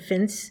and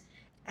infants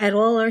at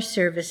all our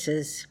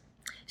services.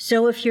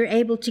 So if you're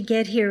able to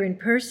get here in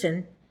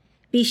person,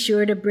 be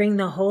sure to bring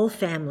the whole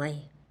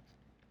family.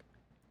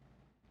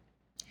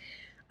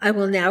 I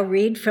will now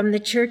read from the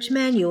Church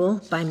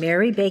Manual by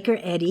Mary Baker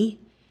Eddy,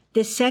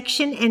 the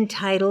section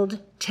entitled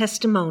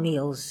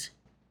Testimonials.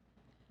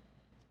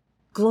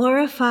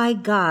 Glorify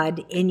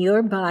God in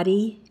your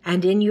body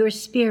and in your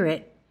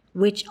spirit,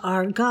 which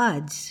are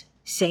God's.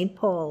 St.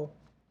 Paul.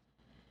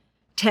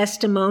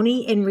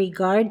 Testimony in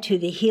regard to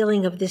the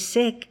healing of the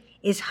sick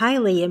is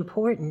highly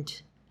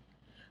important.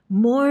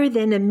 More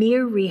than a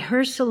mere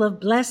rehearsal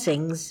of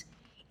blessings,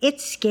 it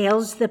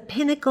scales the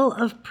pinnacle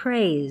of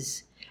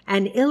praise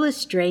and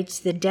illustrates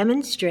the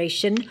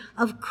demonstration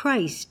of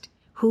Christ,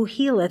 who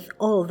healeth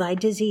all thy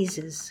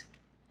diseases.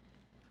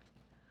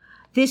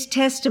 This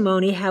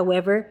testimony,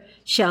 however,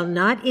 shall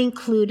not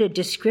include a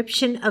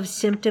description of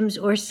symptoms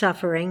or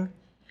suffering,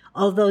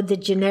 although the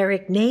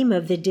generic name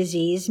of the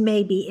disease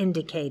may be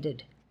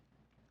indicated.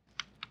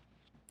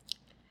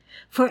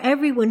 For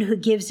everyone who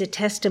gives a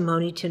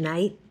testimony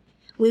tonight,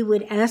 we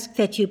would ask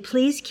that you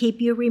please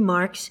keep your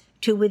remarks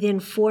to within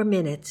 4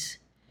 minutes.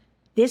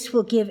 This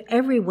will give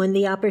everyone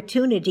the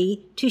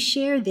opportunity to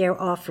share their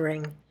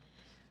offering.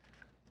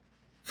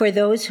 For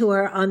those who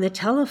are on the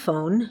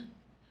telephone,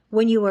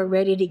 when you are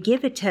ready to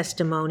give a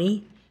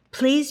testimony,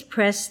 please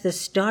press the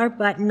star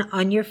button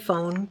on your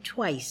phone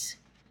twice.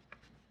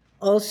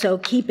 Also,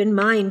 keep in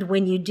mind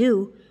when you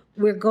do,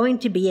 we're going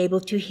to be able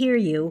to hear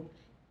you,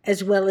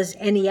 as well as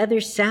any other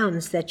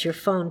sounds that your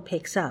phone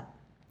picks up.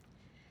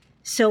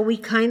 So we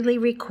kindly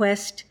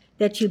request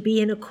that you be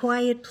in a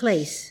quiet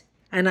place,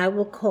 and I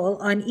will call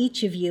on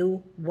each of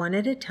you one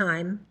at a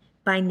time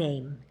by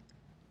name.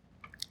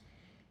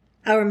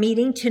 Our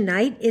meeting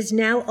tonight is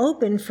now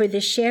open for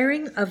the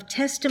sharing of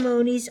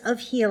testimonies of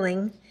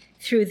healing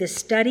through the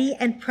study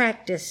and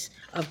practice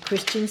of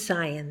Christian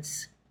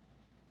Science.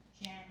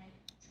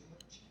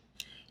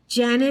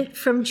 Janet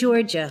from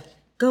Georgia.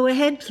 Go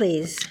ahead,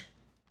 please.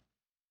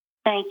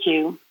 Thank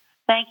you.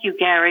 Thank you,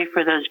 Gary,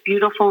 for those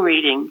beautiful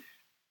readings.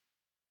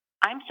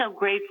 I'm so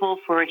grateful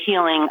for a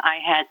healing I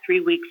had 3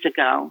 weeks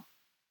ago.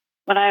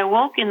 When I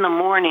awoke in the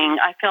morning,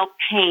 I felt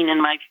pain in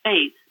my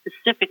face,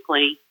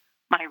 specifically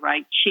my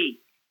right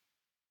cheek.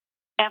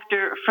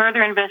 After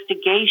further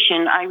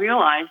investigation, I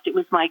realized it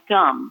was my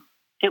gum.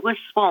 It was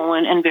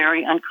swollen and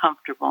very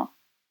uncomfortable.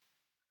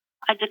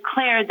 I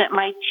declared that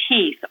my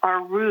teeth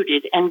are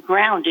rooted and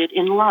grounded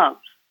in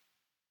love.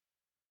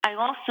 I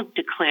also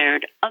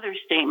declared other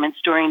statements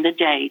during the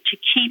day to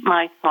keep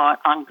my thought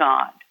on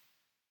God.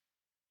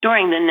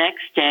 During the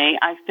next day,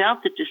 I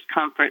felt the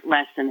discomfort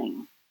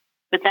lessening.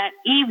 But that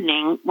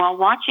evening, while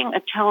watching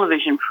a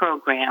television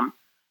program,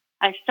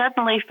 I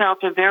suddenly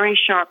felt a very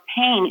sharp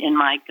pain in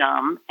my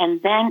gum,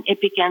 and then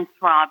it began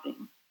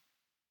throbbing.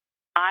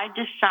 I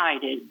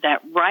decided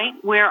that right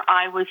where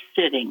I was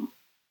sitting,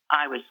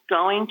 I was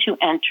going to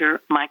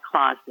enter my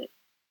closet.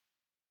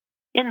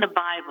 In the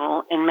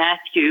Bible, in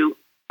Matthew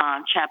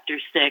chapter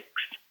 6,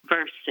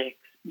 verse 6,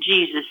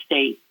 Jesus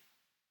states,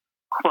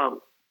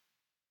 quote,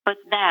 "But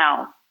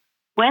thou,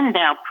 when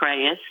thou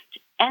prayest,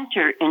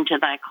 enter into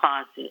thy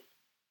closet,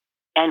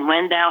 and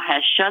when thou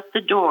hast shut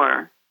the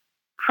door,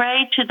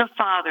 pray to the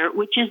Father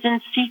which is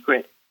in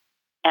secret,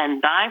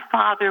 and thy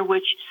Father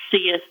which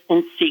seeth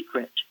in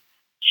secret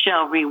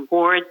shall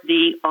reward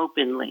thee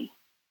openly."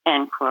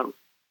 End quote.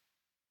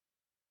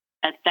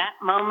 At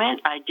that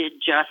moment, I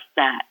did just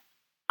that.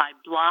 I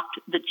blocked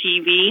the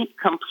TV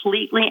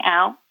completely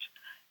out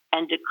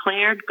and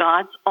declared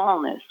God's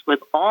allness with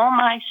all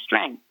my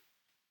strength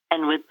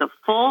and with the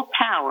full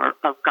power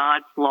of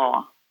God's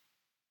law.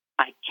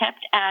 I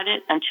kept at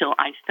it until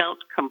I felt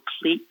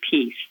complete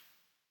peace.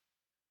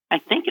 I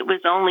think it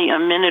was only a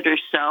minute or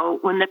so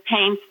when the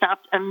pain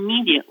stopped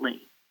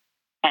immediately,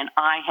 and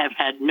I have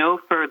had no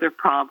further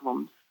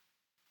problems.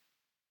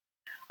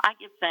 I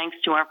give thanks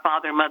to our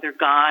Father, Mother,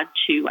 God,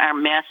 to our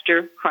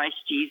Master, Christ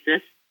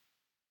Jesus,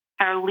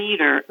 our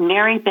leader,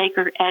 Mary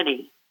Baker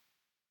Eddy,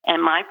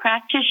 and my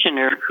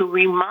practitioner who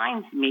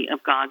reminds me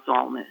of God's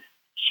allness.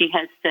 She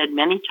has said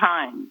many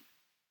times,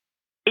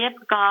 "If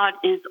God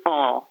is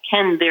all,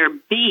 can there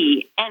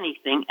be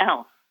anything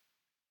else?"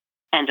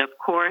 And of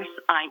course,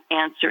 I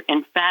answer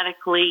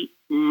emphatically,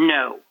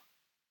 no.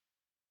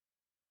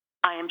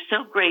 I am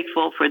so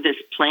grateful for this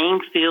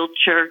Plainfield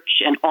Church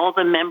and all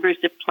the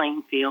members of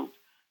Plainfield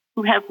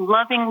who have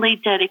lovingly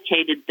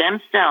dedicated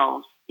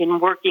themselves in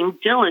working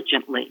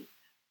diligently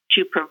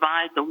to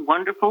provide the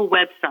wonderful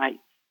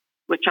websites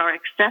which are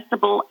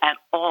accessible at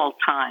all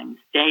times,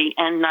 day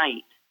and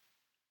night.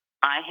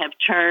 I have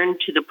turned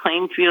to the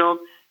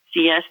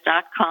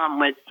PlainfieldCS.com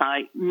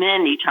website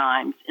many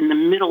times in the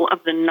middle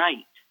of the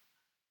night,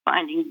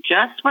 finding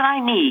just what I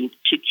need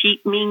to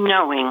keep me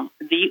knowing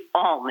the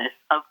allness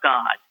of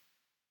God.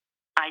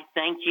 I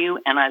thank you,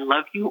 and I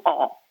love you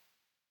all.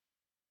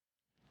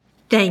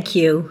 Thank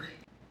you.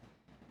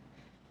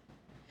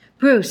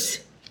 Bruce.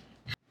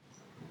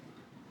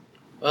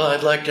 Well,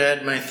 I'd like to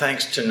add my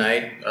thanks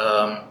tonight.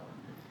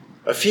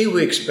 A few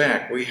weeks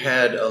back, we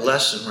had a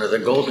lesson where the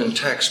golden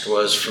text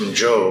was from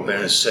Job,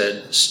 and it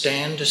said,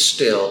 "Stand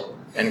still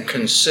and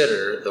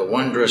consider the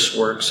wondrous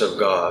works of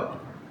God."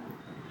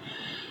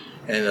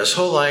 And this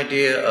whole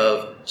idea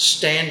of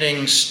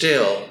standing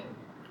still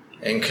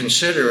and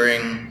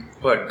considering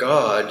what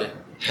God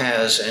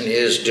has and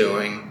is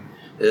doing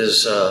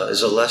is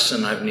a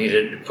lesson I've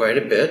needed quite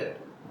a bit,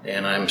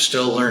 and I'm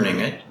still learning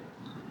it.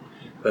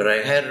 But I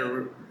had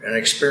an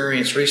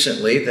experience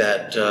recently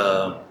that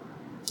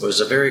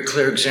was a very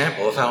clear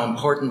example of how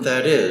important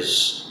that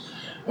is.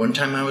 One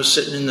time I was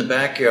sitting in the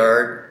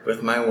backyard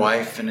with my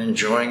wife and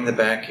enjoying the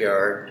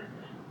backyard.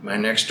 My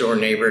next door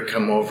neighbor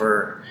come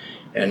over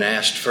and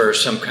asked for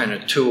some kind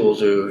of tool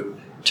to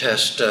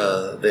test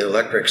the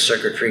electric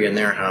circuitry in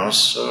their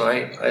house. So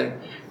I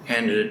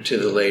handed it to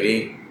the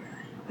lady.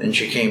 Then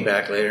she came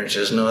back later and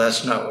says, "No,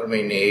 that's not what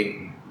we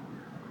need."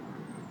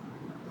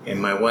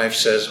 And my wife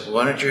says,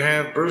 "Why don't you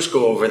have Bruce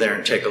go over there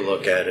and take a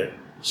look at it?"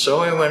 So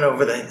I went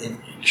over there,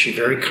 and she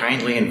very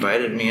kindly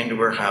invited me into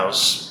her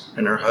house,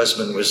 and her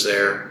husband was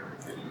there.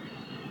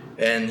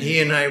 And he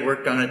and I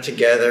worked on it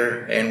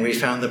together, and we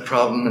found the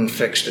problem and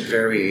fixed it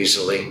very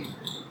easily.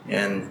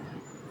 And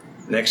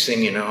next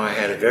thing you know, I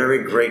had a very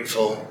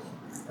grateful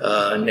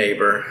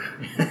neighbor.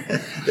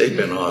 They've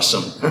been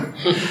awesome.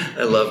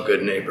 I love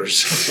good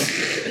neighbors.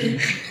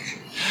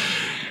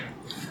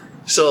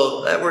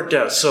 So that worked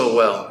out so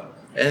well.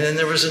 And then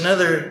there was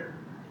another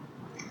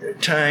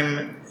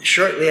time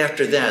shortly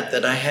after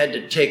that I had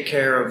to take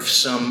care of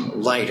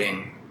some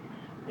lighting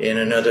in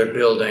another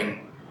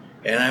building.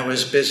 And I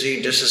was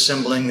busy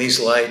disassembling these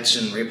lights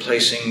and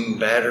replacing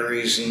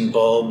batteries and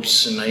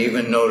bulbs. And I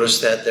even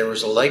noticed that there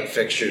was a light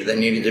fixture that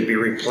needed to be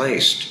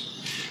replaced.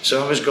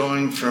 So I was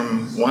going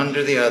from one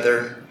to the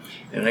other,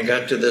 and I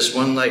got to this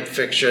one light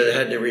fixture that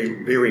had to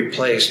be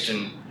replaced,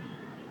 and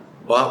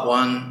bought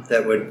one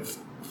that would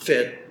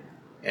fit.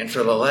 And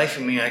for the life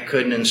of me, I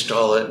couldn't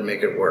install it and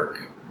make it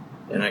work.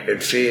 And I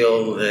could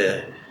feel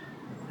a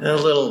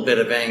little bit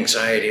of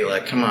anxiety,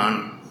 like, come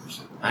on,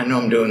 I know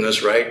I'm doing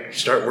this right.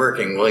 Start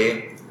working, will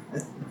you?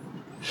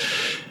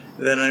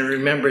 Then I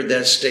remembered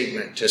that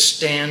statement, to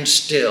stand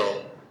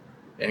still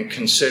and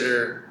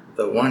consider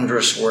the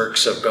wondrous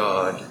works of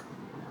God.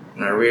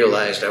 And I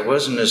realized I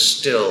wasn't as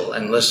still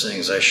and listening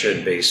as I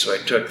should be. So I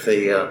took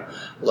the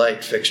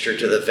light fixture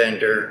to the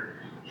vendor.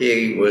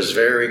 He was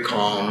very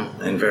calm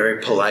and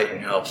very polite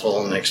and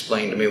helpful and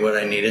explained to me what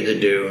I needed to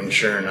do. And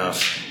sure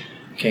enough,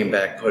 came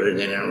back, put it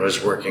in, and it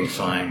was working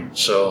fine.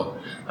 So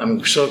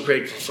I'm so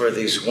grateful for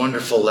these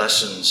wonderful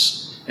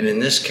lessons. And in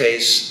this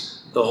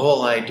case, the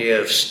whole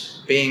idea of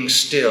being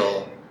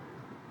still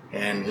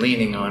and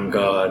leaning on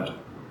God.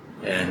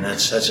 And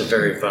that's a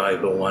very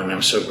valuable one.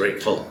 I'm so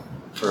grateful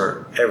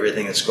for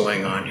everything that's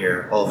going on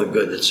here, all the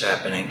good that's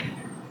happening.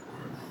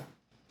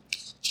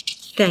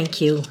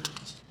 Thank you.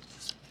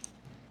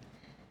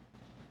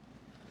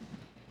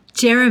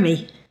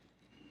 Jeremy.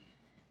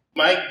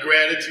 My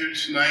gratitude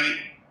tonight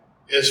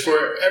is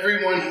for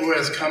everyone who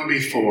has come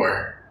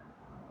before,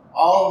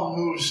 all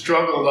who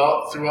struggled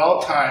out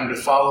throughout time to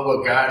follow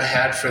what God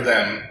had for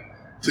them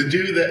to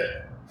do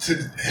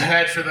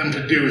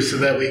so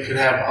that we could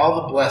have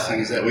all the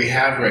blessings that we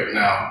have right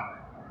now.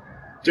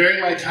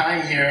 During my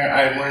time here,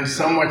 I learned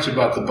so much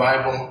about the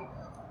Bible,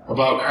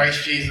 about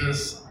Christ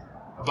Jesus,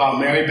 about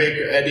Mary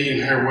Baker Eddy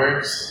and her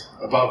works,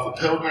 about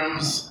the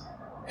Pilgrims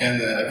and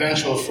the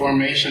eventual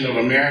formation of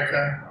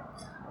America,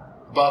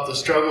 about the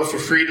struggle for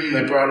freedom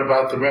that brought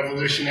about the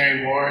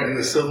Revolutionary War and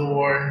the Civil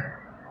War,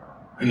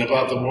 and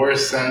about the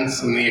war's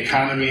sense and the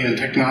economy and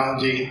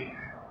technology,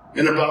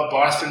 and about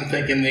Boston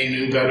thinking they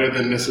knew better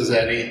than Mrs.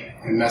 Eddy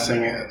and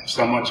messing it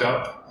so much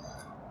up,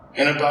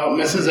 and about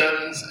Mrs.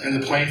 Evans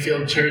and the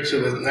Plainfield Church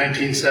of the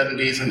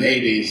 1970s and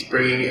 80s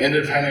bringing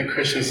independent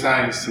Christian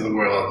Science to the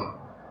world,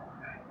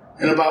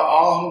 and about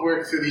all who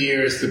worked through the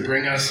years to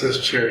bring us this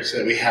church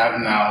that we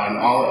have now and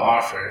all it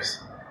offers.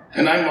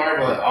 And I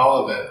marvel at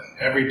all of it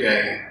every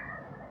day,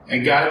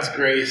 and God's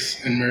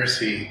grace and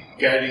mercy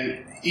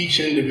guiding each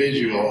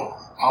individual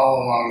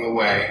all along the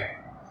way.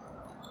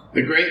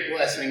 The great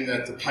blessing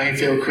that the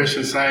Plainfield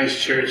Christian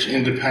Science Church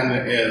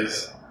Independent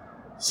is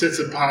sits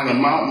upon a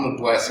mountain of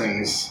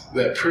blessings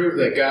that prove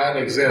that God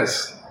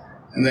exists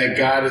and that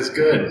God is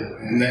good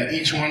and that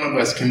each one of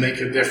us can make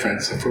a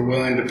difference if we're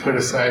willing to put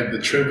aside the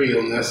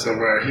trivialness of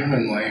our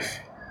human life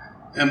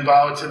and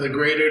bow to the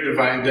greater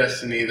divine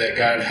destiny that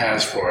God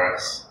has for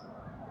us.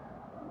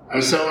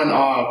 I'm so in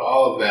awe of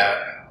all of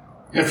that,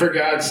 and for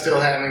God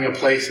still having a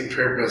place and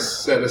purpose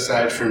set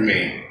aside for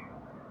me.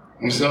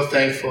 I'm so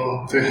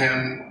thankful to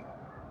Him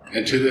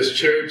and to this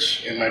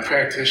church and my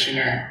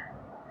practitioner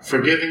for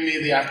giving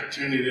me the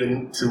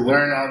opportunity to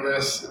learn all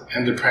this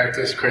and to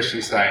practice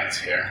Christian Science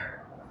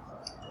here.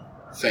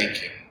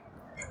 Thank you.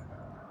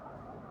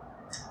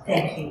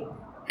 Thank you.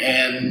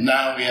 And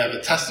now we have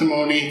a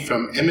testimony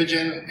from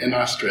Imogen in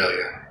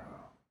Australia.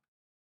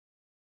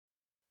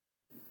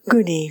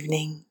 Good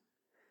evening.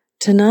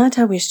 Tonight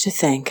I wish to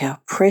thank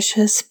our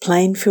precious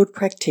Plainfield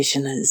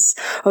practitioners.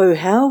 Oh,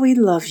 how we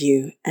love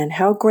you and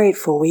how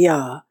grateful we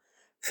are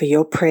for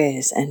your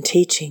prayers and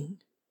teaching.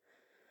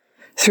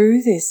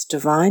 Through this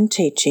divine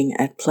teaching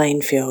at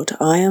Plainfield,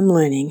 I am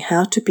learning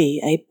how to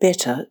be a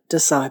better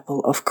disciple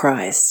of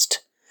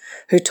Christ,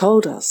 who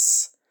told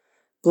us,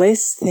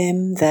 "Bless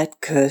them that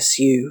curse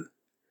you."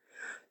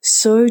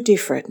 So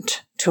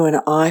different to an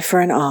eye for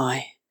an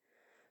eye.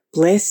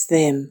 Bless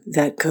them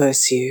that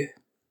curse you.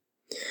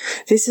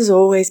 This has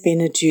always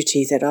been a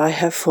duty that I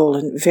have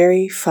fallen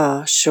very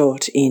far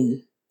short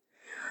in.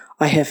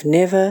 I have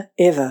never,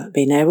 ever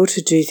been able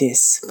to do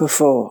this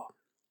before.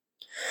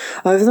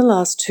 Over the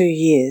last 2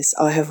 years,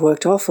 I have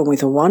worked often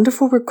with a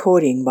wonderful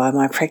recording by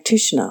my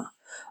practitioner,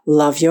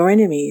 Love Your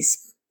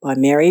Enemies, by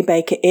Mary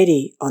Baker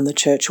Eddy on the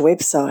church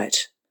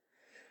website.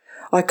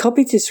 I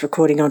copied this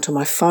recording onto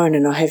my phone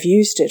and I have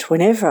used it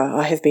whenever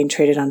I have been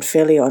treated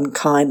unfairly or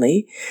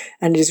unkindly,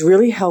 and it is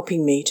really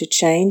helping me to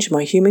change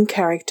my human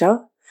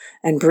character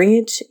and bring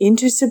it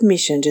into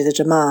submission to the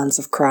demands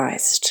of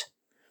Christ.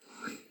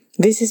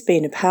 This has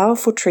been a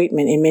powerful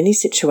treatment in many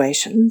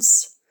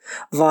situations.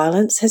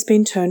 Violence has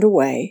been turned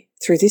away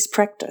through this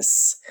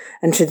practice,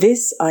 and for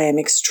this I am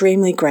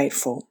extremely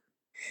grateful.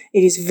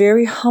 It is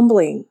very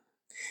humbling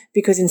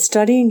because in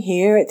studying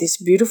here at this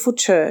beautiful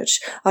church,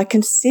 I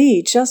can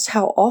see just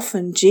how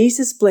often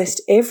Jesus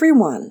blessed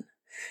everyone.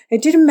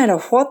 It didn't matter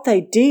what they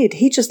did,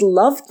 He just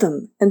loved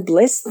them and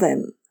blessed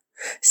them.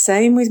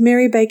 Same with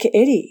Mary Baker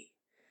Eddy.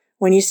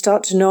 When you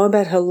start to know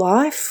about her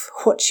life,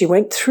 what she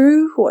went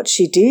through, what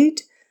she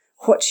did,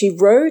 what she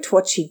wrote,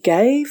 what she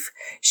gave,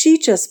 she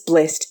just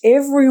blessed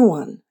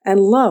everyone and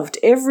loved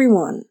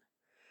everyone.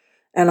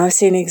 And I've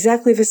seen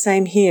exactly the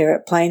same here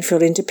at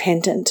Plainfield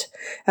Independent.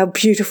 Our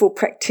beautiful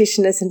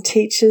practitioners and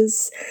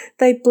teachers,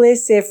 they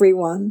bless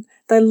everyone,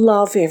 they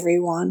love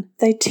everyone,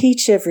 they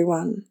teach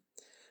everyone.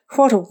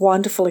 What a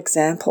wonderful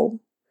example.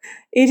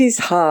 It is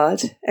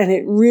hard, and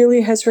it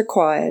really has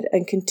required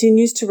and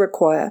continues to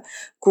require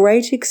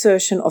great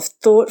exertion of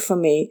thought for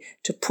me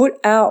to put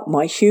out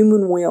my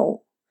human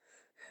will,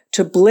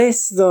 to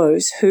bless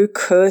those who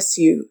curse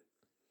you.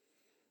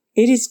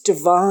 It is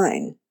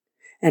divine.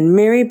 And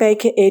Mary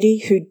Baker Eddy,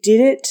 who did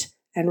it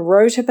and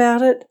wrote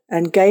about it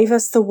and gave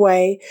us the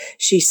way,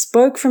 she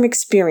spoke from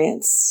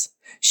experience.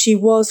 She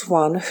was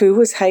one who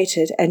was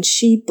hated and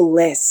she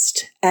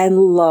blessed and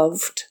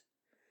loved.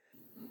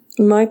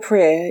 My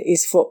prayer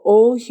is for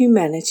all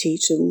humanity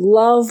to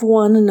love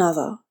one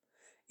another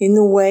in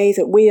the way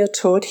that we are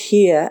taught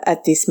here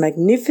at this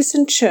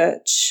magnificent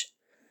church,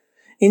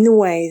 in the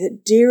way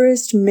that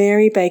dearest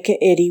Mary Baker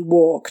Eddy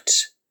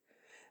walked,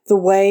 the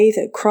way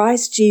that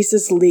Christ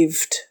Jesus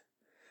lived,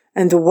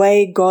 and the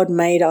way God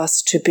made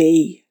us to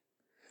be.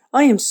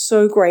 I am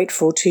so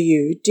grateful to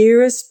you,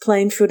 dearest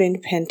Plainfield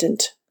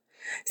Independent.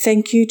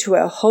 Thank you to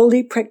our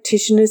holy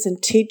practitioners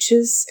and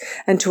teachers,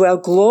 and to our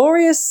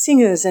glorious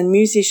singers and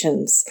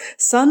musicians.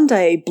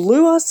 Sunday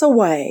blew us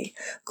away.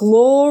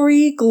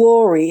 Glory,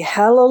 glory,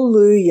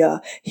 hallelujah.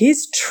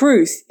 His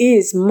truth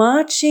is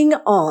marching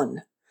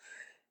on.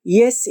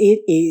 Yes,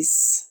 it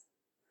is.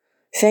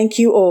 Thank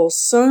you all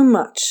so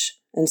much,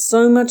 and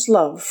so much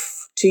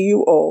love to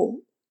you all.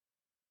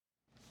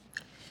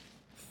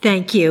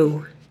 Thank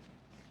you.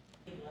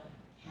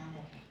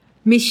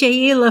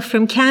 Michaela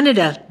from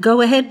Canada,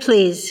 go ahead,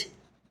 please.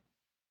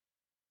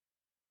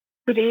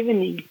 Good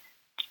evening.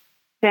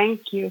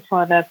 Thank you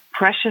for the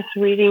precious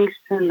readings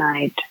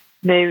tonight.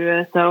 They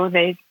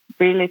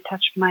really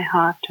touched my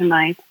heart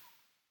tonight.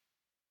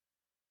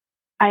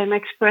 I am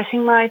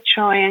expressing my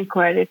joy and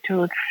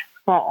gratitude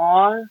for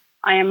all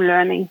I am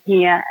learning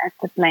here at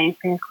the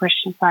Plainfield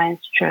Christian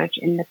Science Church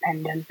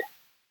Independent.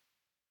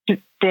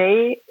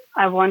 Today,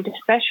 I want to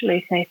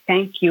especially say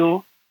thank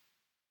you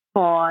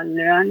for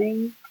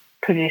learning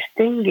to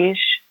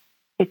distinguish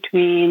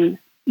between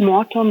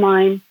mortal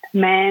mind,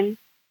 man,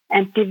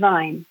 and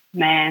divine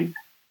man.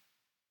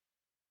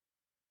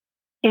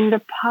 In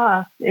the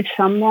past, if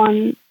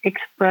someone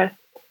expressed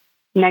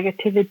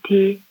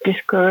negativity,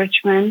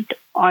 discouragement,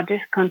 or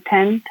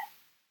discontent,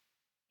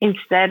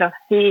 instead of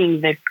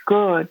seeing the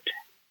good,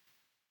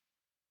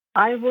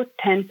 I would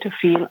tend to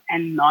feel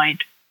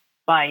annoyed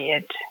by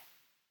it.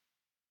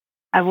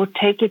 I would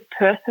take it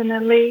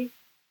personally,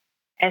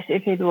 as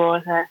if it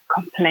was a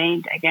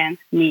complaint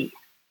against me.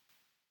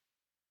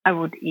 I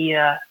would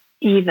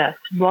either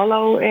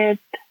swallow it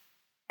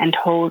and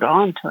hold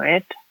on to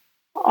it,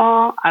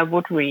 or I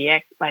would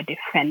react by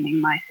defending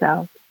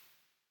myself.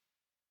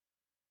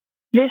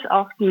 This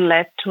often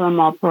led to a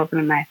more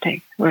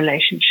problematic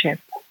relationship.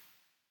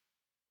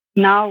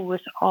 Now,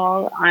 with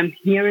all I'm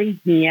hearing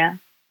here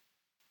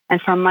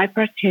and from my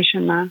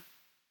practitioner,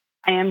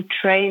 I am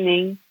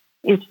training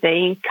in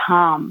staying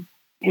calm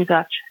in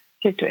such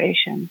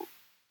situations.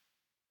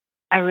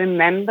 I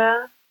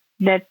remember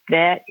that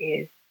there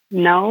is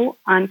no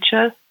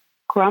unjust,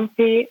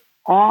 grumpy,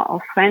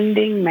 or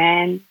offending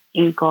man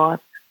in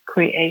God's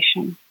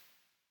creation.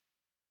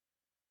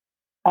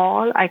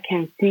 All I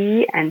can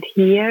see and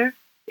hear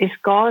is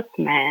God's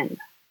man,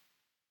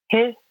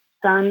 his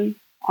son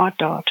or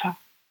daughter.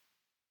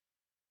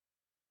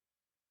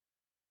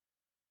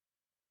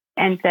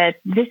 And that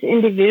this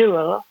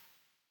individual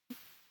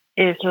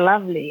is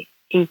lovely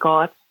in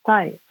God's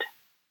sight.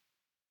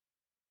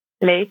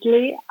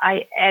 Lately,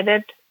 I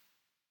added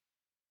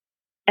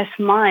a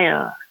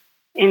smile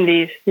in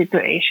these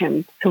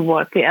situations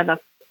toward the other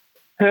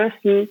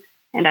person,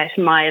 and I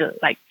smile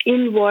like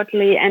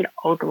inwardly and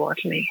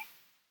outwardly.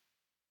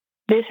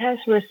 This has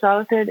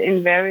resulted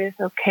in various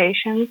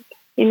occasions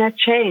in a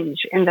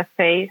change in the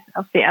face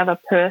of the other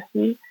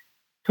person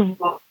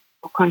toward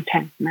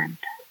contentment.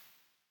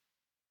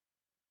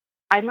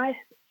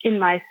 In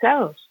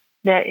myself,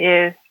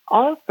 there is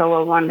also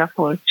a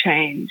wonderful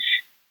change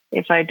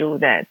if I do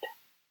that.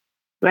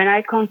 When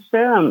I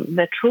confirm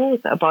the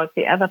truth about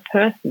the other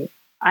person,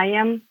 I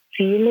am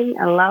feeling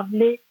a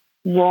lovely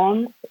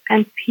warmth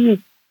and peace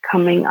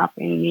coming up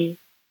in me.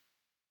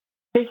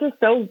 This is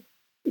so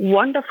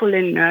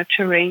wonderfully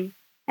nurturing,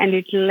 and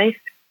it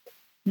lifts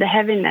the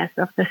heaviness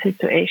of the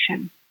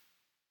situation.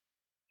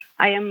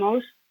 I am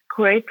most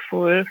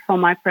grateful for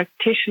my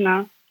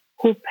practitioner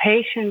who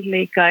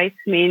patiently guides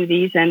me in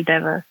these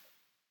endeavors.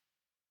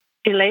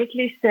 He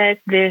lately said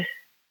this,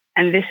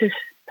 and this is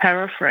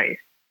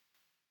paraphrased: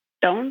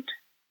 don't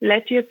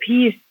let your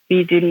peace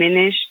be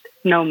diminished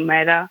no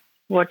matter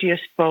what your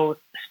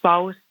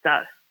spouse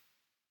does.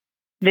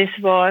 This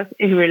was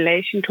in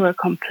relation to a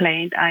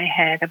complaint I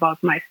had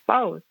about my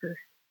spouse's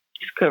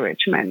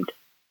discouragement.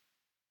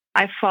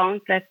 I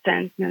found that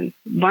sentence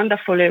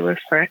wonderfully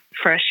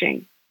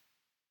refreshing.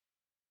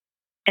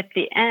 At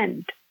the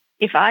end,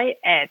 if I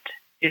add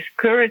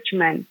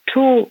discouragement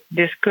to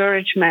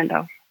discouragement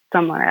of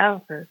someone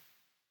else's,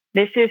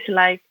 this is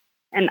like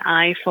an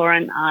eye for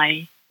an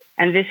eye.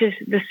 And this is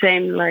the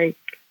same like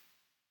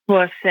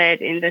was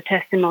said in the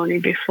testimony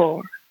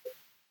before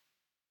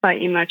by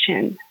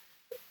Imogen.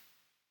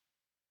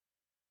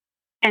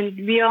 And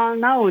we all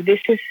know this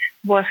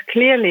was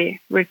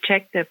clearly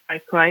rejected by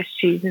Christ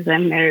Jesus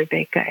and Mary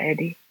Baker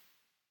Eddy.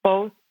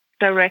 Both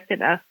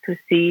directed us to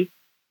see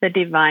the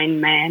divine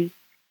man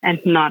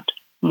and not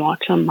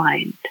mortal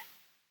mind.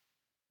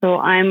 So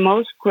I'm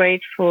most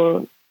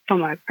grateful for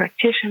my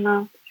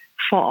practitioner,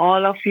 for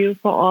all of you,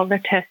 for all the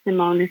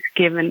testimonies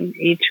given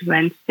each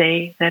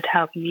Wednesday that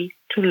help me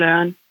to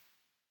learn,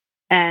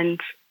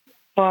 and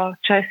for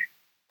just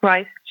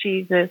Christ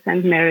Jesus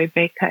and Mary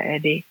Baker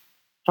Eddy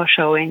for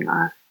showing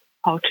us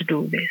how to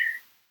do this.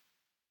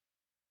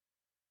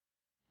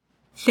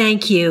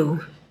 Thank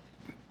you.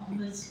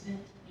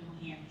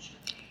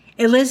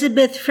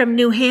 Elizabeth from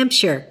New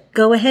Hampshire.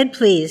 Go ahead,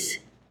 please.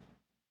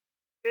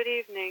 Good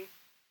evening.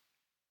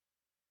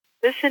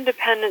 This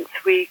Independence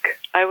Week,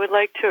 I would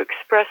like to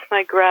express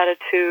my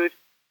gratitude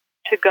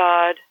to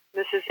God,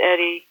 Mrs.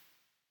 Eddy,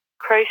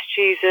 Christ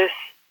Jesus,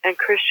 and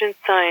Christian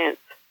Science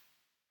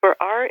for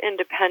our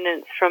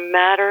independence from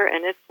matter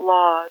and its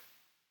laws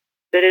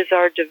that is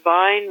our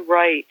divine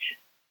right.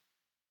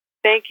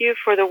 Thank you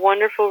for the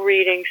wonderful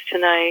readings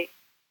tonight.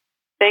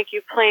 Thank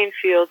you,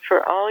 Plainfield,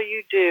 for all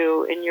you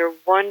do in your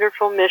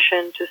wonderful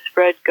mission to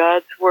spread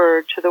God's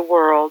word to the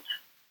world.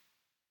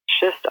 It's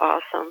just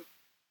awesome.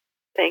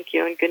 Thank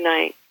you and good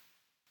night.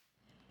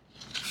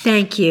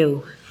 Thank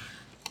you.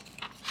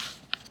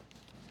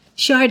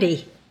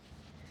 Shardy.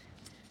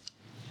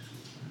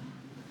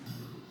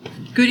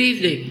 Good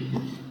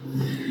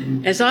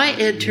evening. As I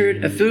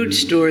entered a food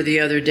store the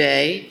other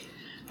day,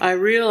 I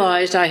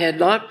realized I had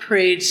not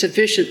prayed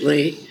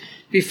sufficiently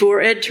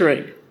before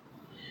entering.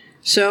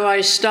 So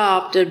I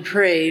stopped and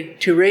prayed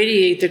to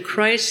radiate the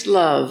Christ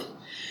love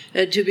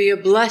and to be a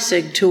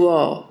blessing to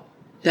all.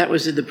 That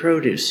was in the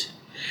produce.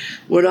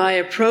 When I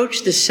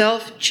approached the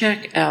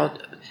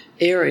self-checkout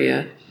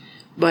area,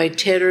 my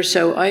 10 or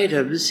so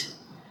items,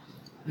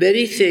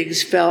 many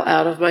things fell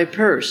out of my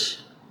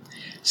purse,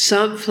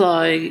 some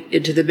flying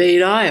into the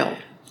main aisle.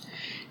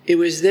 It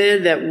was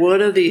then that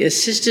one of the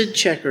assistant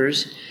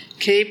checkers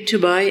came to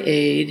my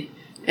aid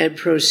and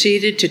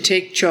proceeded to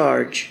take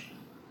charge,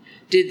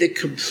 did the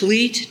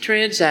complete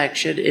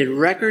transaction in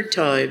record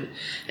time,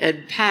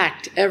 and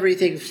packed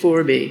everything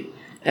for me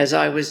as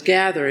I was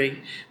gathering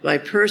my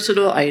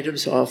personal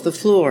items off the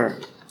floor.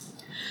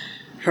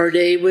 Her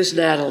name was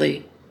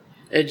Natalie,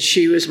 and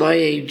she was my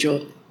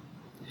angel.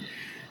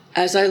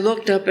 As I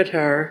looked up at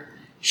her,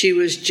 she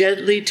was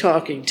gently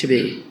talking to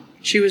me.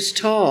 She was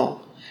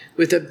tall,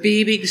 with a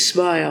beaming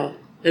smile,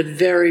 and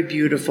very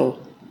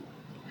beautiful.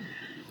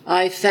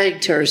 I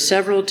thanked her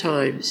several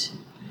times,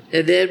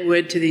 and then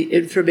went to the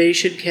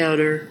information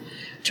counter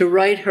to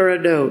write her a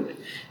note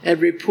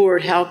and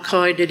report how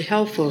kind and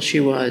helpful she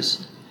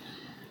was.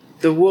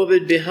 The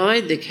woman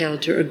behind the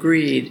counter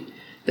agreed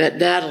that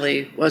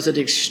Natalie was an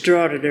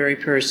extraordinary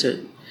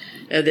person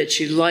and that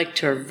she liked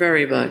her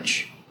very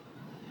much.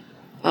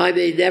 I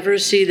may never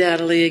see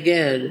Natalie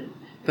again,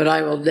 but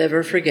I will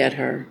never forget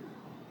her.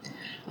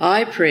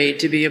 I prayed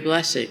to be a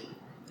blessing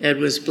and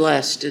was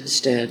blessed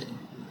instead.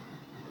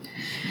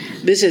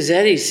 Mrs.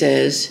 Eddy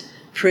says,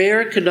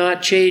 prayer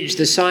cannot change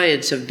the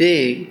science of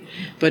being,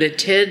 but it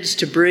tends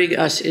to bring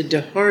us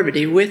into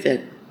harmony with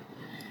it.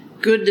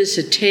 Goodness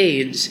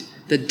attains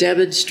the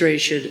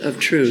demonstration of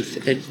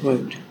truth, end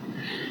quote.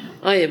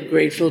 I am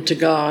grateful to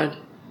God,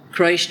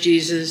 Christ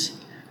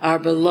Jesus, our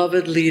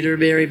beloved leader,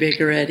 Mary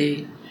Baker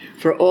Eddy,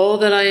 for all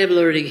that I am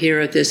learning here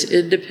at this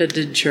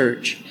independent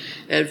church,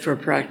 and for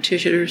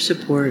practitioner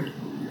support.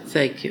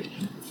 Thank you.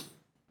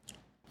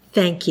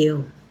 Thank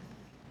you.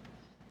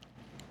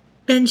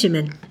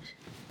 Benjamin.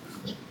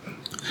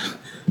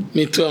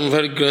 Me too. I'm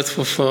very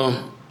grateful for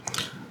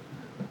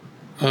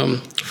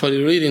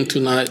the reading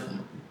tonight,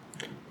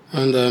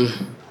 and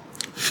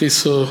feel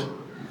so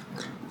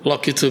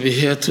lucky to be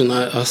here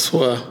tonight as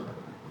well.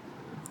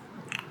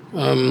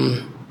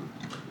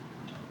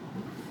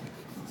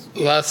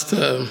 Last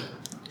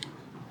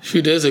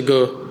few days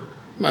ago,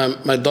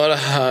 my daughter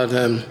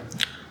had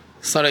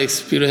started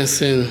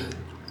experiencing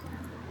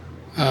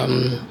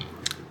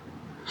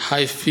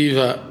high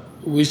fever,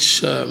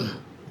 which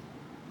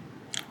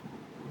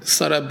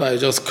started by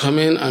just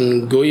coming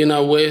and going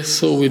away,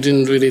 so we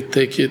didn't really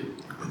take it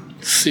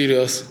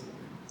serious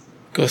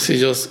because it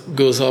just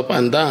goes up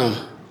and down.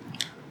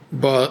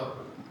 But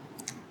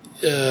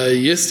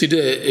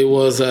yesterday it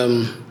was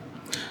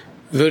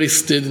very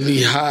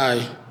steadily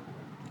high,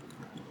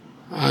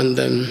 and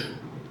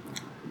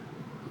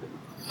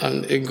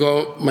it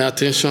got my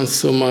attention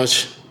so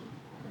much,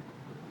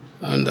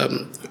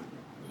 and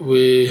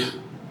we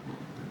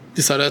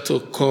decided to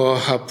call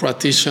her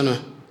practitioner.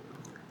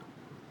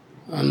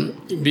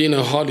 Being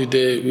a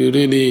holiday, we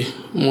really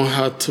want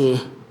her to,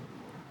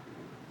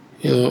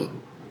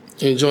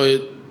 enjoy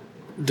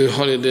the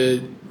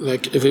holiday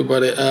like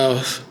everybody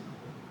else.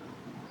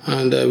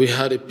 And we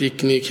had a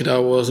picnic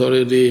that was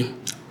already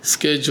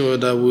scheduled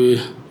that we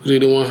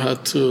really want her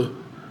to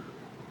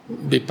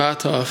be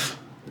part of.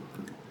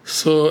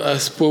 So I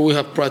spoke with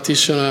her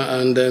practitioner,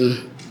 and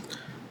then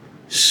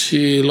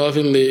she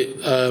lovingly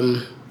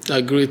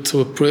agreed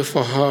to pray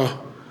for her.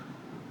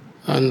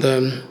 And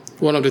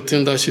one of the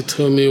things that she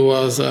told me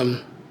was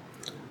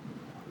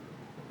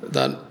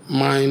that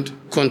mind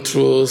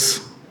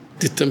controls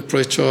the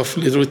temperature of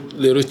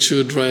little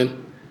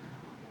children,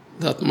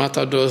 that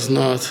matter does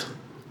not.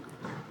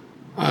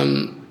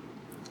 And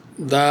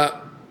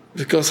that,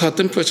 because her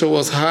temperature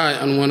was high,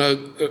 and when I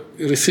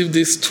received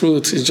this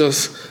truth, it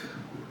just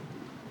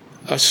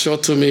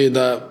assured to me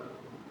that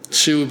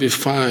she would be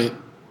fine,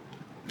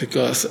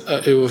 because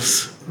it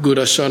was good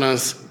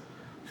assurance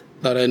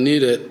that I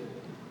needed,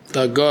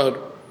 that God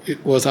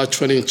was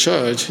actually in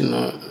charge,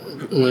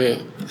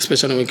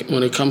 especially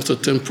when it comes to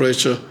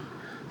temperature.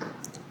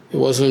 It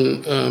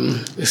wasn't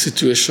a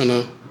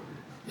situational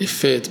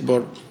effect,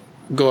 but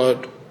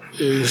God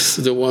is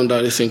the one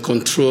that is in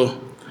control.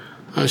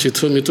 And she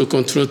told me to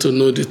continue to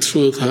know the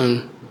truth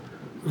and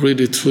read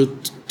the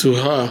truth to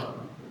her,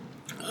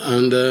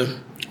 and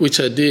which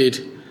I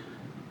did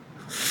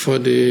for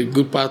the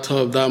good part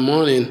of that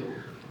morning.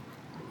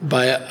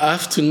 By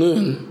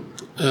afternoon,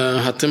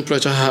 her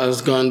temperature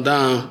has gone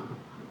down,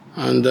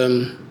 and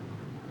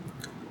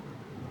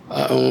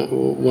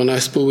when I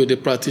spoke with the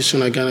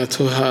practitioner again, I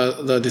told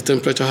her that the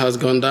temperature has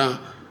gone down,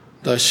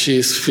 that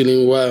she's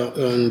feeling well,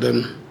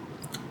 and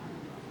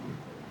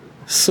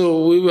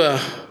so we were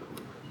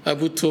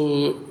able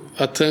to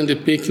attend the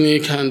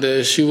picnic,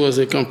 and she was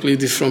a completely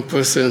different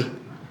person.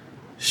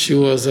 She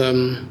was,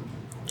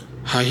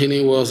 her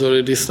healing was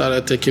already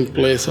started taking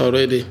place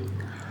already.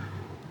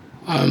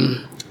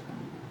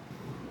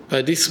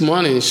 But this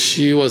morning,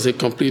 she was a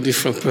completely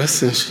different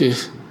person.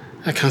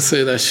 I can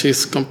say that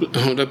she's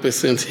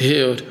 100%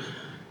 healed.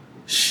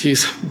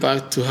 She's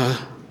back to her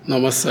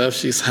normal self.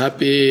 She's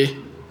happy,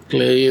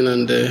 playing,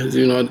 and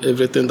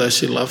everything that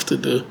she loved to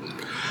do.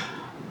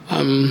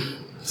 I'm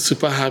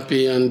super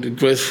happy and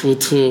grateful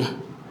to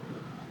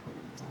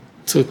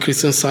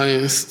Christian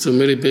Science, to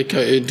Mary Baker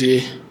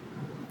AD,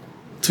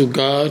 to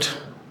God,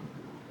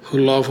 who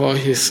loves all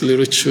his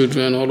little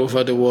children all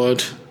over the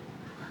world,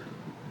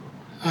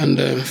 and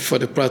for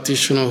the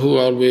practitioner who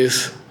are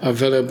always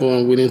available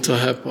and willing to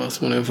help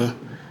us whenever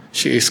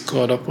she is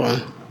called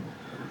upon.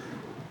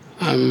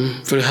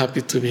 I'm very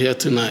happy to be here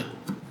tonight.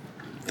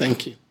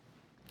 Thank you.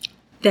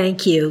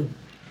 Thank you.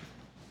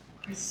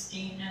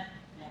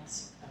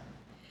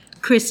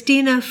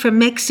 Christina from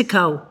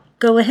Mexico.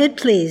 Go ahead,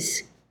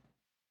 please.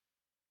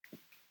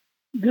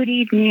 Good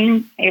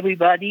evening,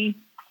 everybody.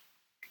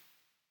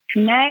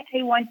 Tonight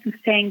I want to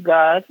thank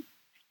God,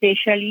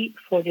 especially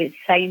for the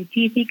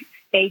scientific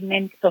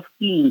statement of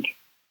being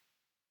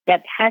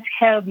that has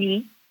helped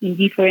me in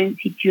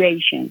different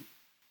situations.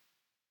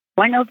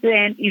 One of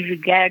them is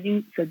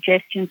regarding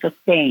suggestions of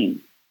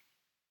pain.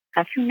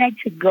 A few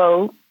nights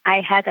ago,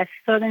 I had a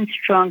sudden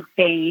strong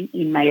pain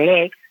in my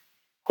legs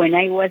when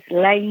I was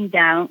lying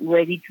down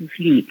ready to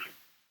sleep.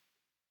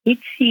 It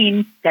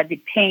seemed that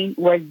the pain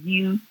was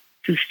due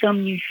to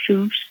some new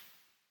shoes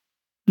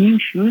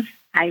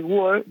I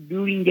wore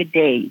during the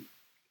day.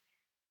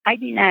 I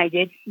denied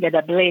it that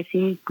a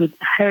blessing could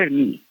hurt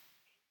me,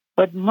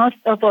 but most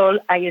of all,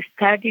 I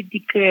started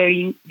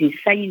declaring the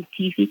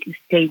scientific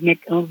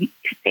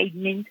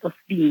statement of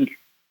being.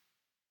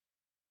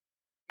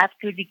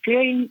 After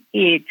declaring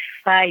it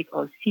 5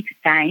 or 6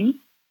 times,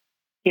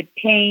 the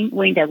pain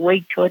went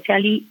away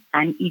totally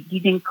and it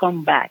didn't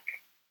come back.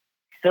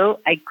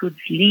 So I could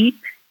sleep.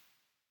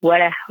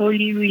 What a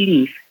holy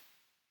relief.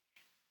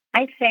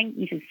 I thank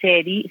Mrs.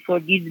 Eddy for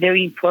this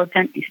very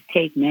important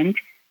statement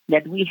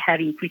that we have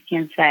in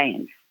Christian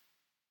Science.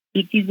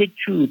 It is the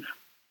truth.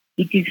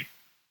 It is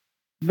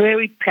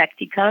very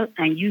practical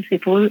and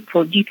useful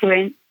for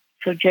different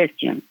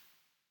suggestions,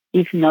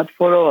 if not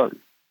for all.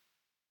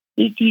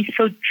 It is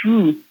so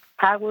true,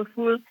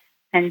 powerful,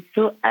 and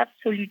so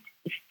absolute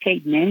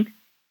statement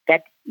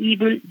that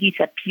evil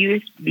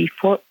disappears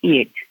before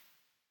it.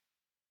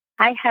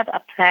 I have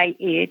applied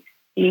it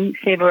in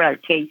several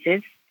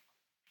cases,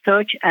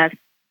 such as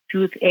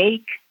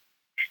toothache,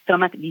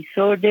 stomach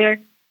disorder,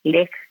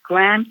 leg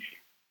cramps,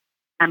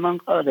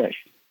 among others.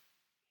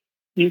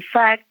 In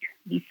fact,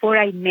 before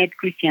I met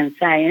Christian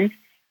Science,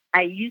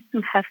 I used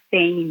to have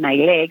pain in my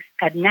legs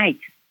at night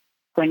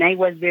when I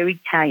was very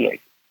tired.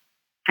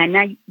 And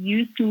I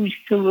used to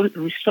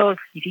resolve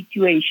the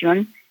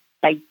situation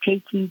by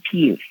taking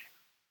pills,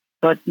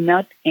 but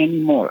not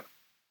anymore.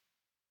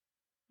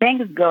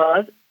 Thank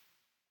God,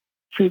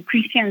 through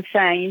Christian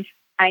Science,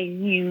 I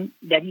knew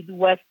that it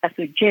was a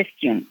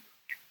suggestion.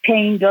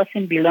 Pain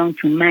doesn't belong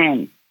to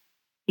man.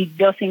 It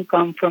doesn't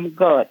come from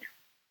God.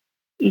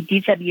 It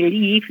is a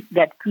belief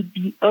that could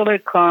be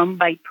overcome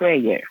by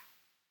prayer.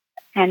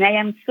 And I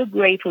am so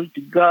grateful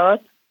to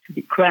God, to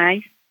the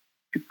Christ,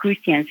 to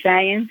Christian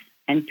Science,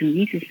 and to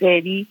Mrs.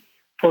 Eddy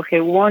for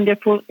her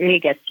wonderful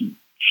legacy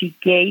she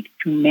gave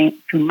to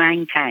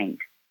mankind.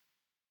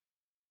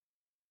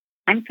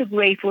 I'm so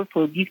grateful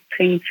for this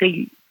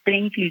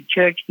Plainfield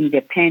Church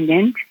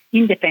Independent,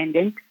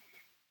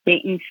 the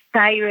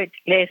inspired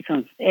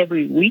lessons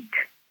every week,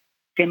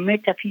 the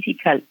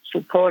metaphysical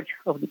support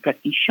of the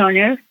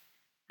practitioner,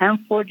 and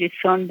for the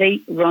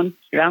Sunday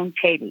round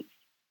tables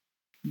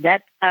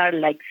that are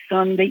like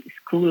Sunday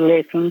school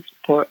lessons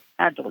for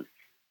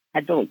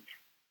adults.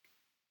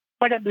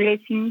 What a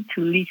blessing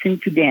to listen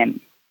to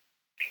them.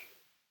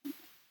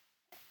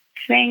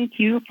 Thank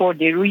you for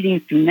the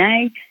readings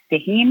tonight, the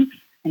hymns,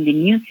 and the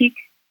music.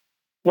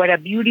 What a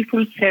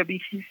beautiful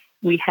services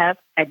we have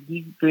at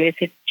this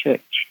blessed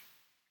church.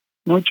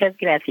 Muchas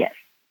gracias.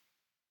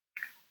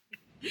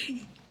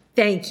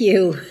 Thank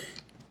you.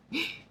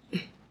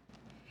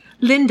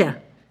 Linda.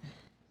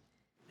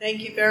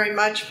 Thank you very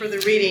much for the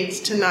readings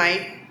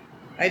tonight.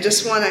 I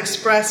just want to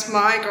express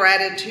my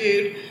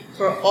gratitude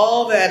for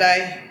all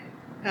that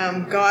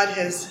God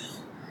has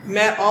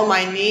met all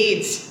my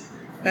needs.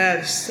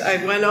 As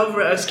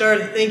I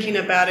started thinking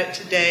about it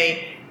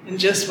today, and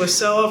just was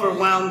so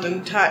overwhelmed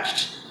and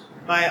touched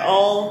by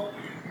all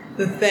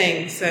the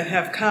things that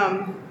have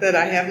come that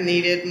I have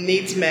needed and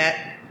needs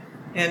met,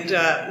 and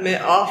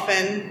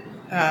often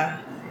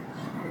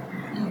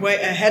way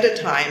ahead of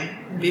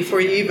time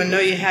before you even know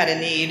you had a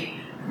need,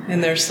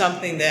 and there's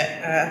something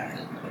that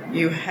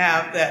you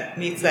have that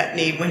meets that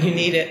need when you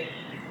need it.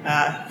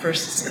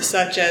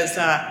 Such as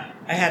I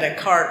had a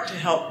cart to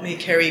help me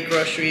carry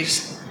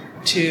groceries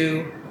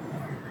to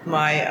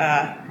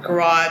my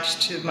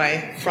garage, to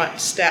my front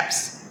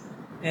steps,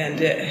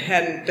 and it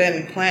hadn't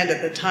been planned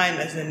at the time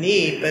as a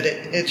need, but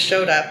it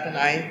showed up, and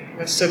I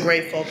was so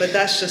grateful. But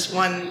that's just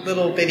one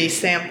little bitty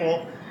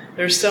sample.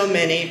 There's so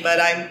many, but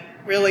I'm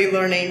really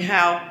learning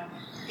how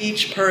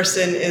each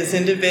person is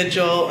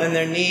individual and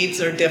their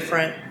needs are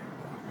different,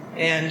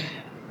 and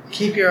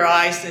keep your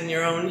eyes in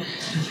your own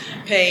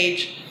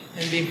page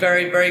and be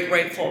very, very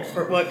grateful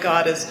for what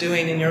God is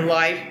doing in your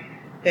life.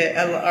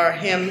 Our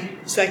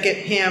second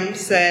hymn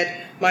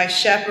said, "My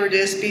shepherd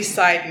is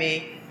beside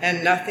me,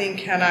 and nothing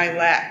can I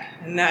lack."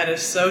 And that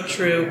is so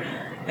true,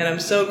 and I'm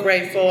so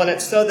grateful, and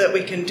it's so that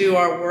we can do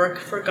our work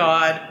for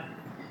God.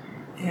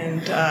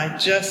 And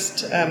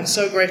I'm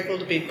so grateful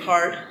to be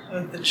part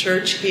of the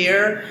church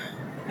here,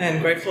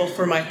 and grateful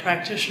for my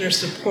practitioner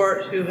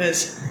support who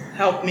has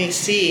helped me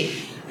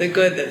see the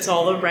good that's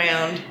all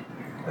around.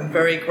 I'm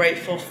very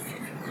grateful for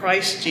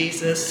Christ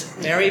Jesus,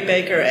 Mary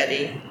Baker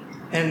Eddy,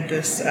 and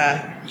this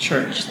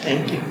church.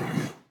 Thank you.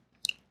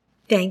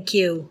 Thank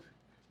you.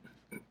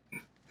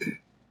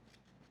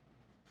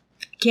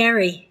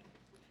 Gary.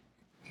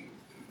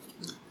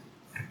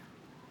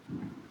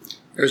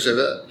 There's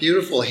a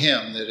beautiful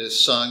hymn that is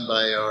sung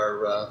by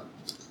our,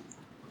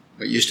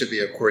 what used to be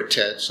a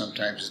quartet,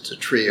 sometimes it's a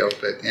trio,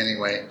 but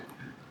anyway.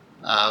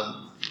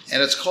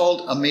 And it's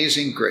called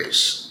Amazing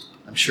Grace.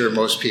 I'm sure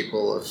most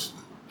people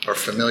are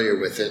familiar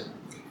with it.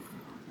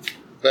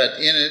 But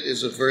in it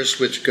is a verse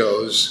which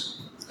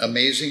goes,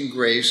 "Amazing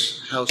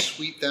grace, how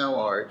sweet thou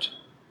art,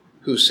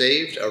 who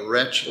saved a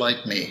wretch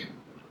like me."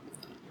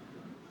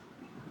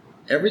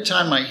 Every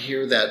time I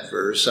hear that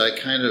verse, I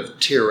kind of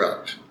tear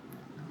up.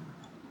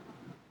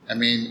 I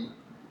mean,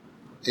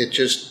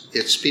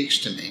 it speaks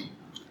to me.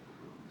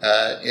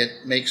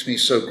 It makes me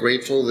so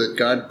grateful that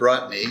God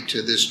brought me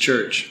to this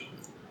church.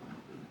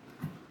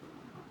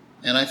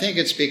 And I think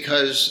it's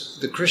because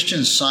the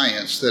Christian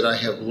Science that I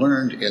have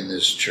learned in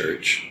this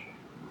church,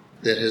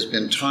 that has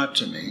been taught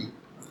to me,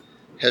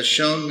 has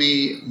shown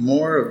me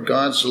more of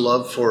God's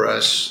love for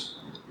us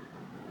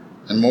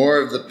and more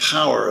of the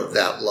power of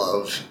that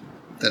love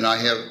than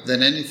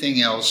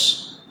anything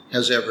else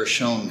has ever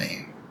shown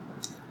me.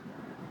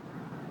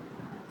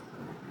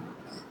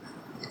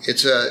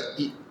 It's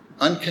a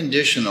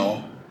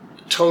unconditional,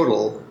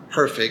 total,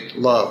 perfect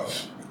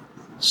love,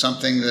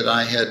 something that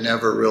I had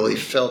never really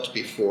felt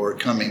before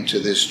coming to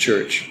this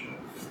church.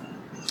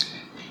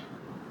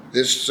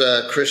 This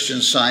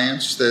Christian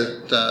Science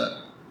that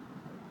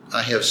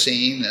I have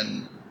seen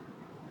and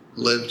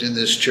lived in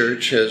this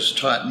church has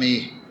taught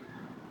me,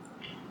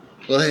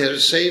 well, it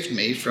has saved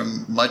me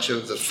from much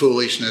of the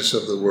foolishness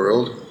of the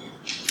world.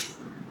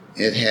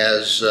 It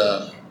has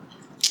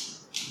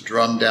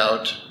drummed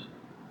out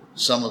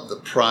some of the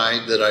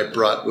pride that I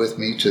brought with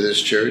me to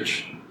this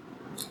church.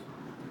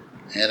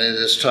 And it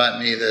has taught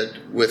me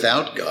that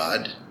without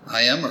God,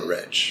 I am a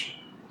wretch.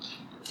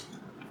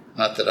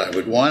 Not that I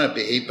would want to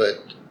be,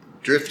 but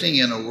drifting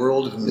in a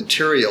world of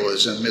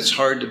materialism, it's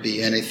hard to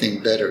be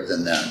anything better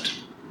than that.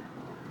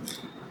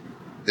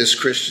 This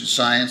Christian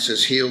Science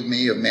has healed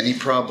me of many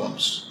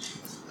problems.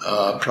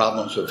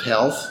 Problems of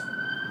health,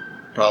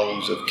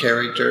 problems of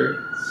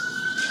character,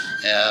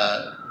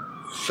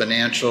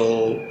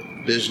 financial,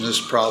 business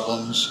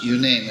problems, you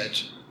name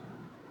it.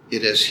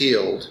 It has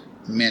healed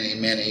many,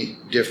 many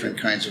different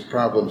kinds of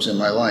problems in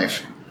my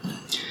life.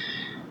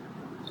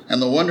 And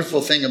the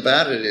wonderful thing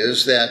about it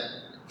is that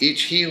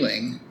each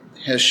healing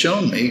has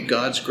shown me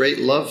God's great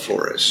love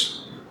for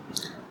us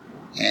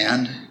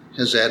and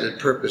has added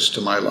purpose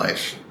to my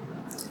life.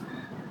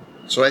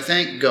 So I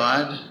thank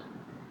God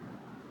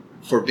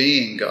for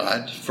being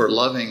God, for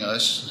loving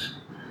us.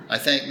 I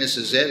thank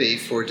Mrs. Eddy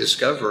for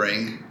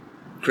discovering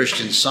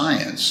Christian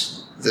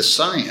Science, the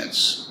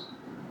science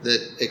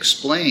that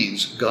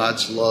explains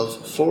God's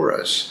love for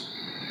us.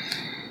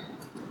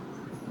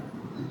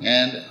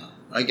 And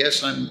I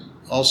guess I'm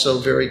also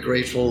very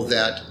grateful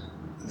that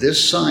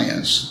this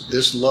science,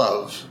 this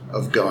love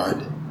of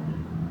God,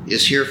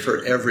 is here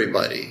for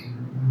everybody.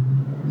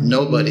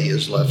 Nobody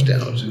is left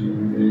out.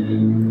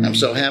 I'm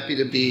so happy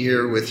to be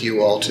here with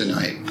you all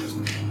tonight.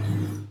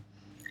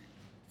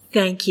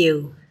 Thank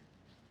you.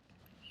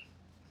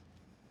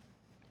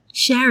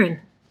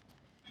 Sharon.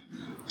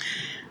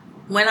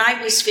 When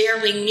I was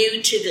fairly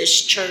new to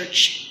this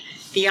church,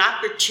 the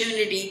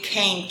opportunity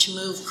came to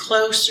move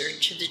closer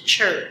to the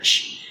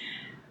church.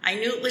 I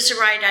knew it was the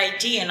right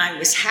idea and I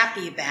was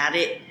happy about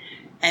it.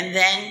 And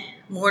then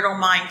Mortal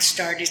Mind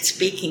started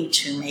speaking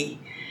to me.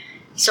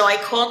 So I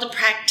called the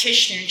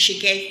practitioner and she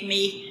gave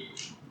me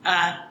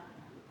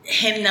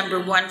hymn number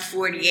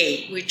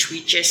 148, which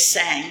we just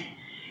sang.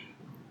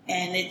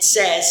 And it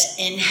says,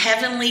 in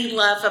heavenly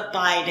love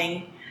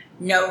abiding,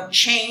 no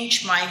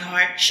change my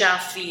heart shall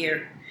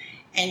fear,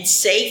 and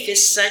safe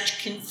is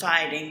such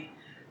confiding,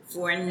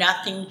 for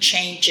nothing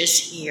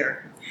changes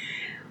here.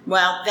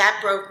 Well, that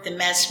broke the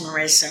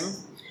mesmerism.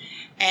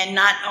 And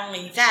not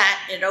only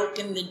that, it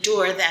opened the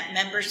door that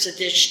members of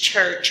this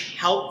church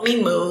helped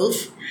me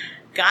move,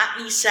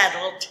 got me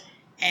settled,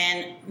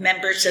 and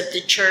members of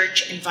the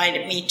church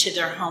invited me to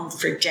their home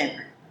for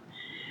dinner.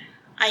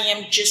 I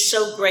am just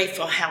so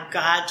grateful how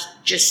God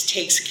just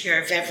takes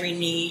care of every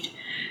need,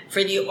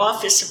 for the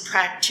office of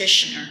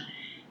practitioner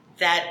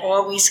that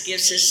always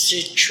gives us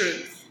the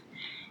truth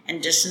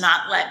and does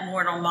not let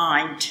mortal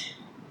mind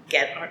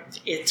get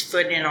its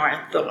foot in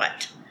our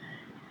thought.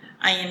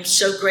 I am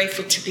so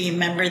grateful to be a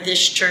member of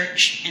this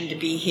church and to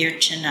be here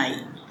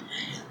tonight.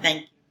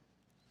 Thank you.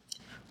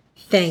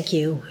 Thank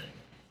you.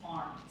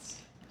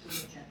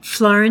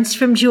 Florence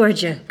from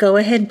Georgia. Go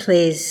ahead,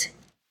 please.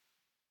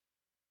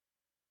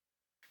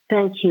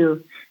 Thank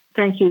you.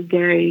 Thank you,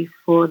 Gary,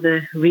 for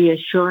the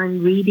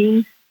reassuring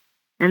readings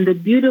and the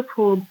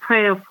beautiful,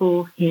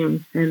 prayerful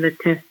hymns and the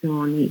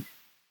testimonies.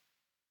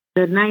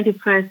 The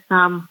 91st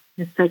Psalm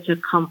is such a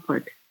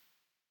comfort.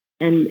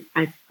 And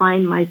I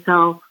find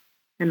myself,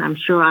 and I'm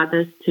sure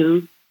others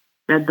too,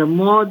 that the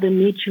more the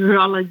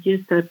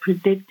meteorologists are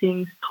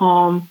predicting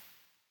storms,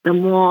 the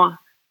more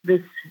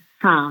this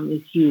psalm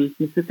is used.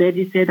 Mr.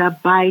 Eddie said,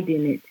 abide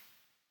in it.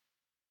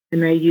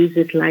 And I use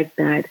it like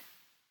that.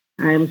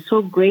 I am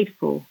so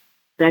grateful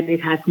that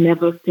it has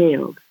never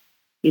failed.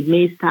 It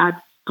may start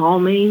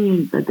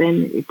storming, but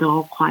then it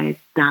all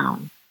quiets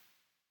down.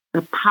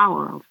 The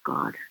power of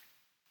God.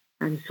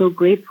 I'm so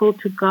grateful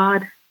to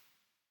God,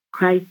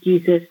 Christ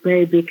Jesus,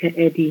 Mary Baker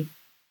Eddy.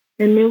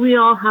 And may we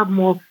all have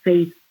more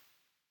faith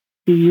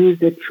to use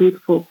the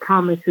truthful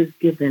promises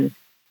given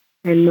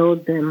and know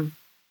them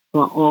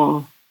for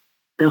all,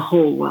 the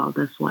whole world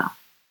as well.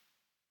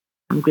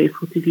 I'm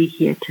grateful to be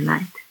here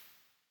tonight.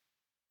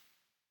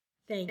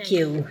 Thank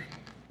you.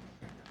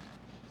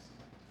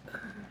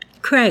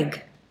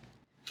 Craig.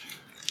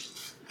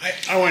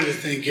 I wanted to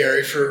thank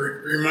Gary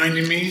for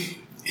reminding me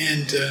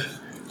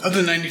of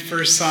the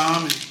 91st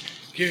Psalm and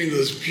giving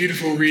those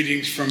beautiful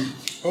readings from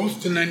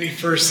both the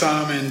 91st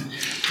Psalm and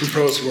from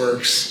Prose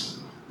Works.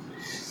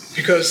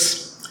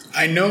 Because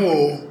I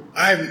know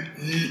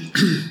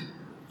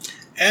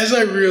as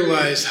I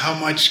realize how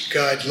much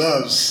God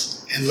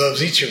loves and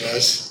loves each of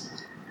us,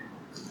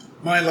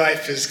 my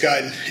life has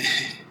gotten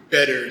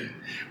better and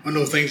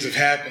wonderful things have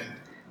happened.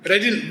 But I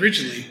didn't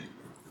originally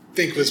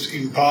think was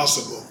even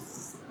possible.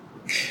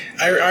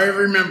 I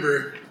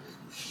remember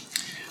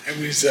I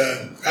was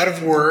out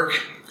of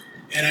work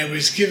and I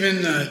was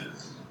given a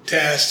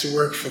task to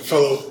work for a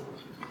fellow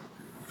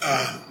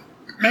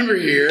member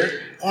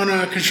here on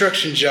a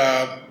construction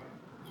job,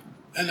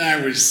 and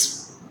I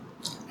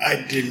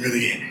didn't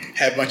really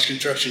have much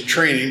construction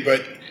training,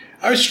 but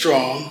I was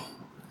strong,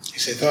 at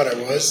least I thought I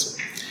was,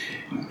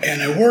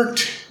 and I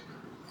worked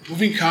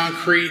moving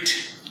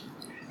concrete.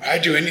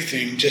 I'd do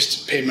anything just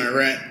to pay my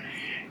rent,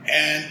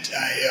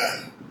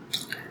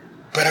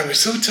 but I was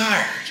so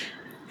tired,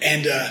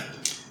 and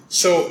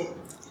so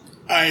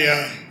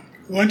I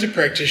went to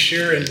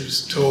practitioner and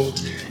was told,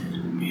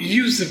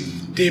 use the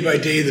day by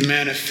day the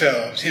manna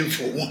fell, hymn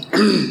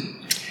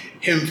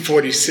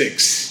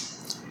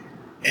 46,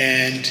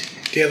 and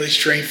daily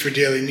strength for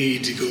daily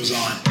needs, it goes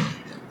on.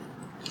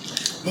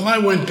 Well, I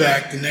went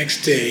back the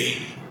next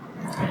day,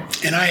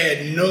 and I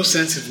had no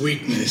sense of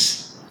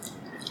weakness.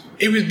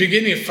 It was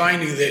beginning of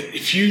finding that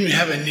if you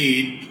have a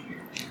need,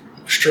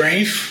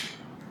 strength,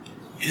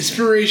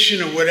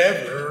 inspiration, or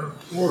whatever,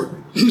 or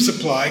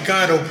supply,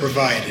 God will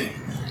provide it.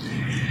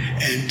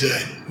 And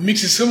it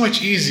makes it so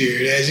much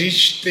easier as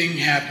each thing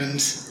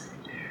happens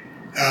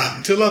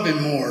to love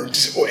Him more,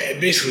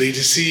 basically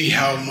to see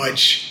how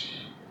much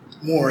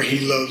more He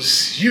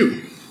loves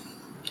you.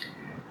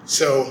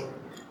 So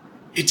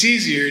it's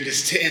easier to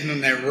stand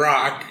on that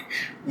rock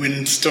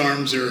when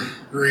storms are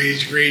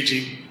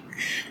raging,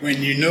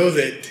 when you know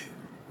that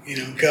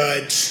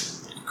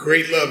God's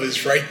great love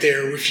is right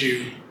there with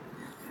you.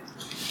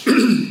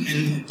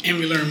 and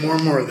we learn more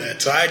and more of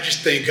that. So I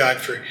just thank God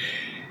for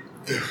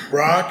the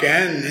rock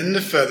and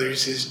the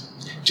feathers, His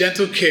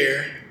gentle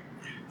care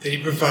that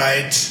He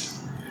provides,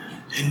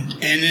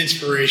 and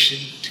inspiration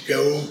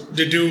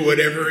to do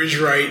whatever is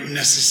right and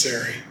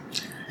necessary.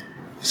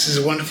 This is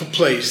a wonderful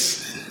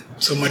place.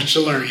 So much to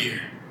learn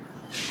here.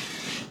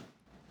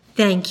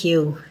 Thank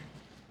you.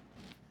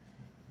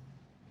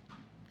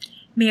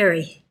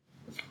 Mary.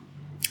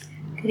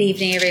 Good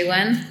evening,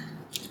 everyone.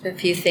 A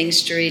few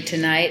things to read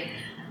tonight.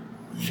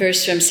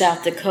 First, from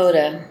South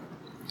Dakota.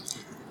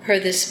 Per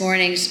this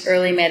morning's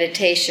early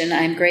meditation,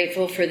 I'm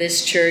grateful for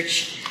this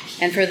church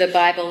and for the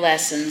Bible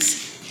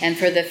lessons and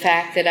for the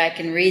fact that I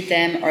can read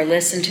them or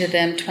listen to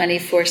them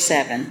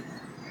 24/7.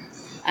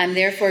 I'm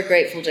therefore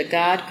grateful to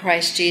God,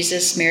 Christ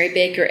Jesus, Mary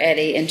Baker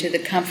Eddy, and to the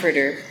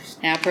Comforter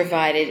now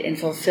provided in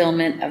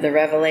fulfillment of the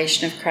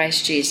revelation of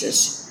Christ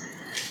Jesus.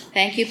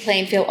 Thank you,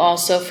 Plainfield,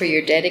 also for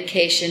your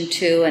dedication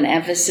to and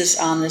emphasis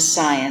on the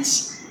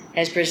science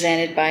as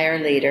presented by our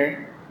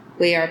leader.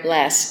 We are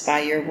blessed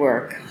by your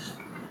work.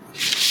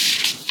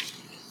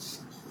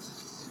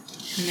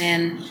 And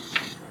then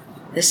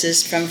this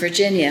is from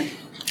Virginia.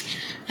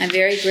 I'm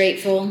very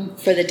grateful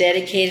for the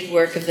dedicated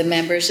work of the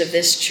members of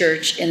this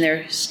church in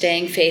their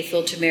staying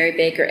faithful to Mary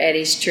Baker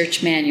Eddy's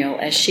church manual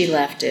as she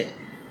left it.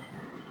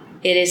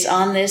 It is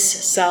on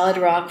this solid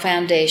rock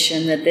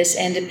foundation that this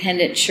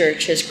independent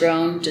church has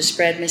grown to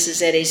spread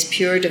Mrs. Eddy's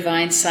pure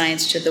divine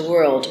science to the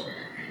world,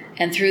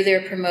 and through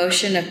their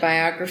promotion of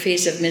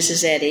biographies of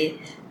Mrs.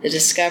 Eddy, the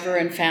discoverer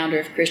and founder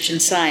of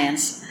Christian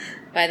Science,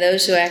 by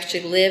those who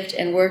actually lived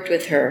and worked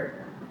with her,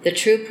 the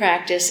true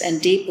practice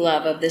and deep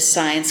love of this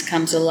science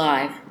comes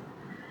alive.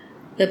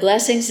 The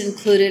blessings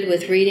included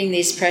with reading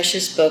these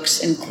precious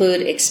books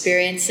include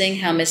experiencing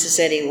how Mrs.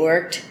 Eddy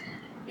worked,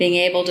 being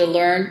able to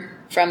learn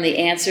from the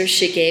answers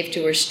she gave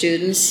to her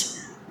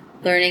students,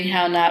 learning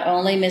how not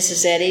only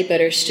Mrs. Eddy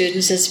but her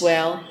students as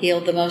well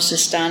healed the most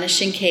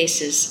astonishing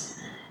cases,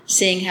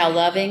 seeing how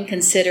loving,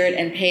 considerate,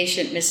 and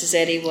patient Mrs.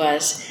 Eddy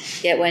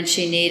was, yet when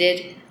she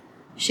needed,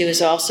 she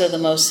was also the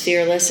most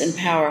fearless and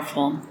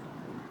powerful.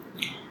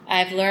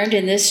 I've learned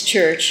in this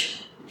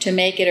church to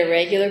make it a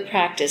regular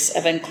practice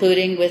of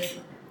including with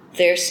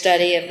their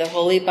study of the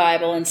Holy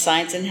Bible and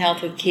Science and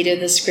Health with Key to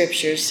the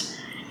Scriptures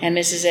and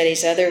Mrs.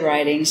 Eddy's other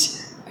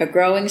writings, a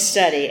growing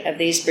study of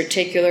these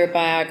particular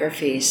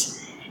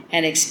biographies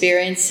and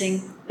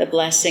experiencing the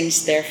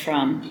blessings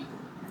therefrom.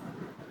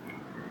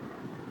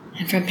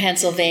 And from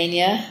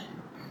Pennsylvania,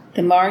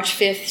 the March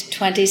 5th,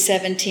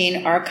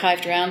 2017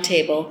 archived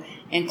roundtable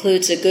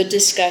includes a good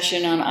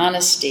discussion on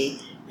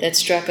honesty that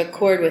struck a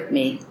chord with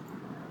me.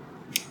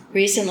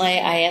 Recently,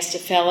 I asked a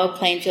fellow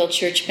Plainfield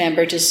Church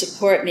member to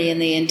support me in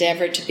the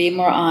endeavor to be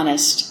more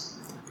honest.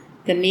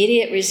 The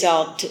immediate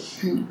result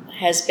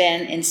has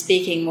been in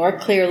speaking more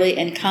clearly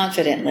and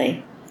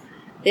confidently.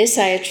 This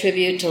I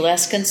attribute to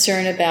less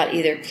concern about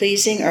either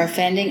pleasing or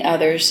offending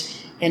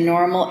others in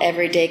normal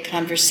everyday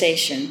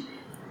conversation,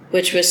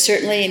 which was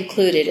certainly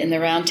included in the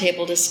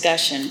roundtable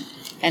discussion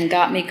and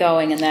got me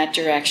going in that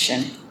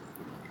direction.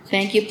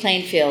 Thank you,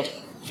 Plainfield,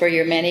 for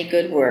your many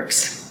good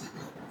works.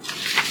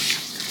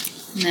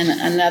 And then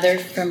another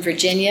from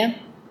Virginia.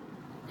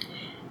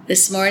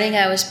 This morning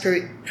I was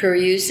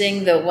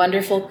perusing the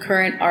wonderful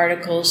current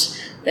articles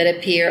that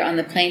appear on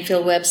the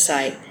Plainfield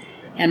website,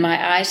 and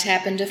my eyes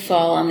happened to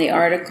fall on the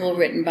article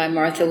written by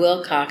Martha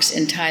Wilcox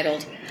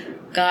entitled,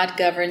 God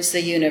Governs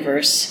the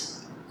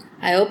Universe.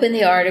 I opened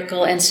the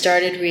article and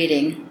started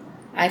reading.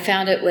 I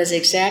found it was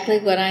exactly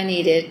what I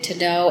needed to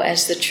know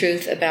as the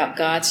truth about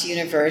God's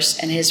universe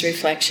and his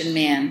reflection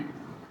man.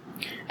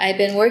 I had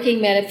been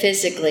working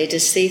metaphysically to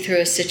see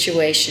through a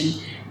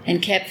situation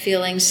and kept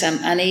feeling some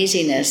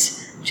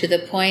uneasiness to the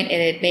point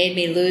it had made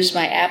me lose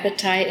my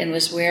appetite and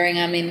was wearing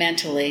on me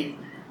mentally.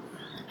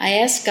 I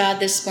asked God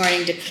this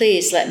morning to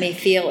please let me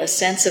feel a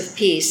sense of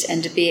peace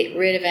and to be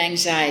rid of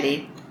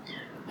anxiety.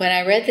 When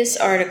I read this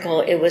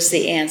article, it was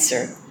the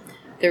answer,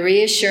 the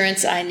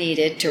reassurance I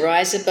needed to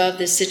rise above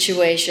the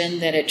situation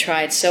that had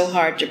tried so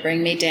hard to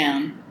bring me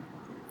down.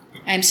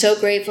 I am so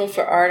grateful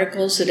for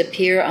articles that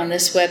appear on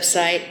this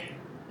website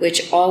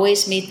which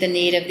always meet the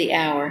need of the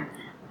hour.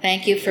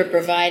 Thank you for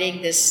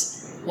providing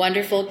this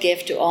wonderful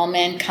gift to all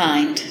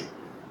mankind.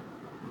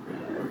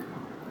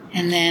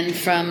 And then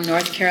from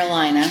North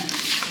Carolina,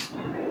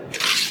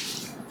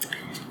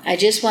 I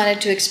just wanted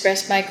to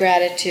express my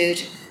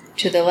gratitude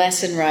to the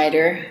lesson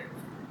writer,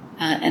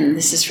 and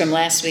this is from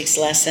last week's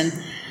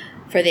lesson,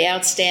 for the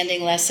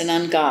outstanding lesson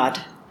on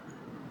God.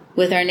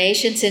 With our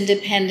nation's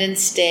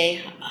Independence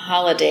Day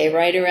holiday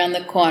right around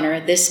the corner,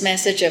 this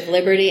message of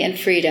liberty and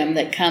freedom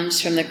that comes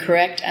from the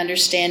correct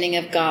understanding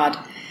of God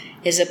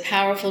is a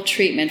powerful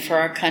treatment for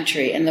our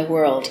country and the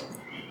world.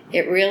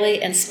 It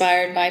really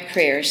inspired my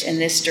prayers in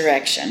this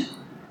direction.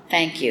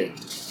 Thank you.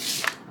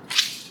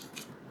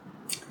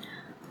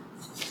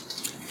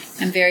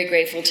 I'm very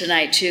grateful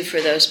tonight, too, for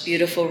those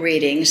beautiful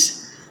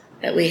readings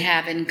that we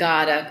have in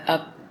God,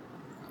 a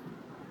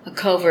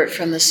covert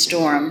from the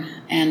storm,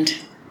 and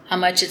how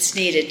much it's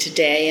needed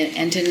today,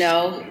 and to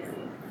know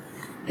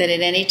that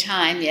at any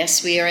time,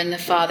 yes, we are in the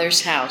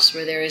Father's house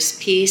where there is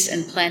peace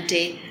and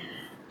plenty,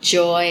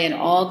 joy, and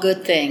all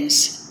good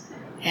things,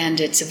 and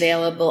it's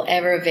available,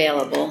 ever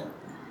available.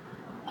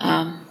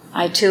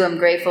 I, too, am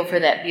grateful for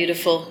that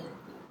beautiful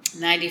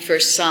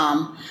 91st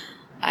Psalm.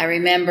 I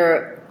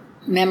remember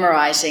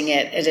memorizing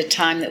it at a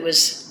time I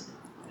was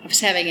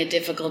having a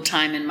difficult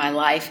time in my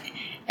life,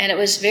 and it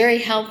was very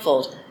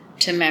helpful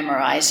to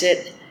memorize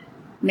it,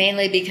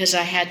 mainly because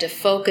I had to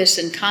focus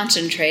and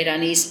concentrate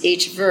on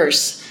each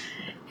verse.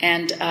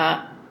 And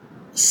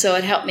so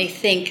it helped me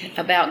think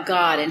about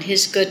God and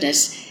his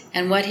goodness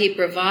and what he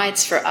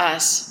provides for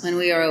us when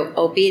we are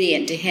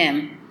obedient to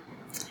him.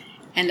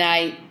 And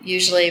I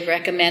usually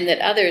recommend that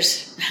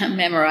others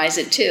memorize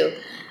it too.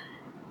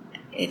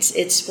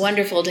 It's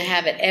wonderful to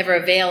have it ever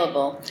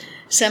available.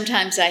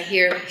 Sometimes I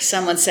hear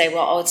someone say,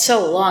 well, it's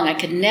so long, I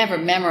could never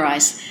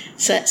memorize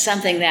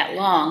something that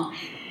long.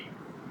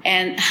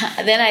 And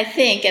then I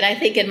think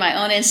in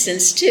my own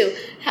instance too,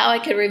 how I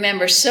could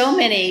remember so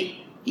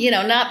many,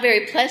 not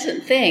very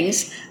pleasant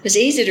things. It was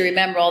easy to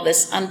remember all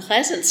this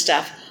unpleasant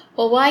stuff.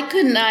 Well, why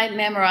couldn't I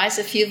memorize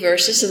a few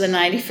verses of the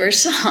 91st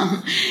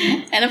Psalm?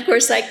 And of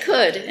course I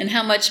could. And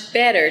how much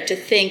better to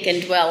think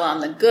and dwell on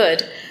the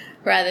good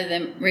rather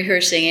than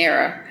rehearsing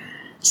error.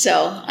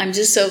 So I'm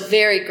just so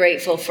very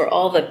grateful for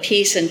all the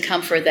peace and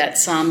comfort that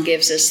psalm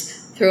gives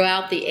us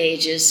throughout the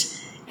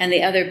ages and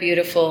the other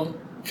beautiful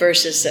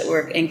verses that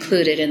were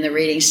included in the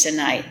readings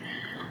tonight.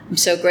 I'm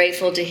so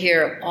grateful to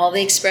hear all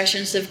the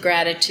expressions of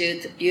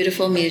gratitude, the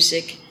beautiful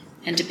music,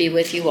 and to be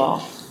with you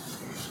all.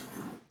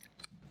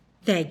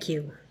 Thank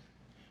you.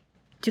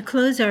 To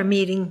close our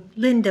meeting,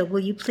 Linda,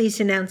 will you please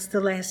announce the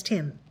last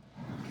hymn?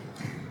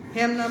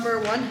 Hymn number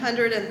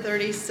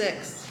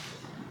 136.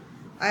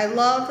 I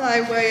love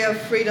thy way of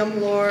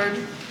freedom, Lord.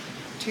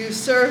 To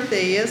serve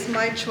thee is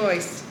my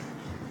choice.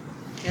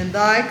 In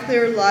thy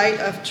clear light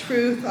of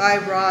truth I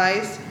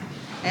rise,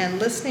 and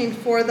listening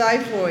for thy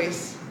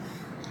voice,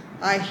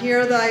 I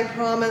hear thy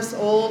promise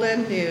old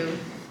and new,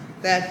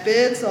 that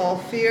bids all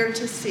fear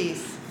to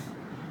cease.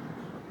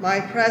 My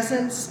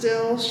presence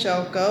still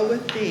shall go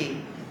with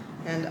thee,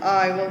 and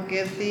I will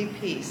give thee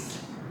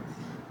peace.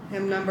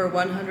 Hymn number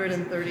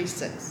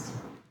 136.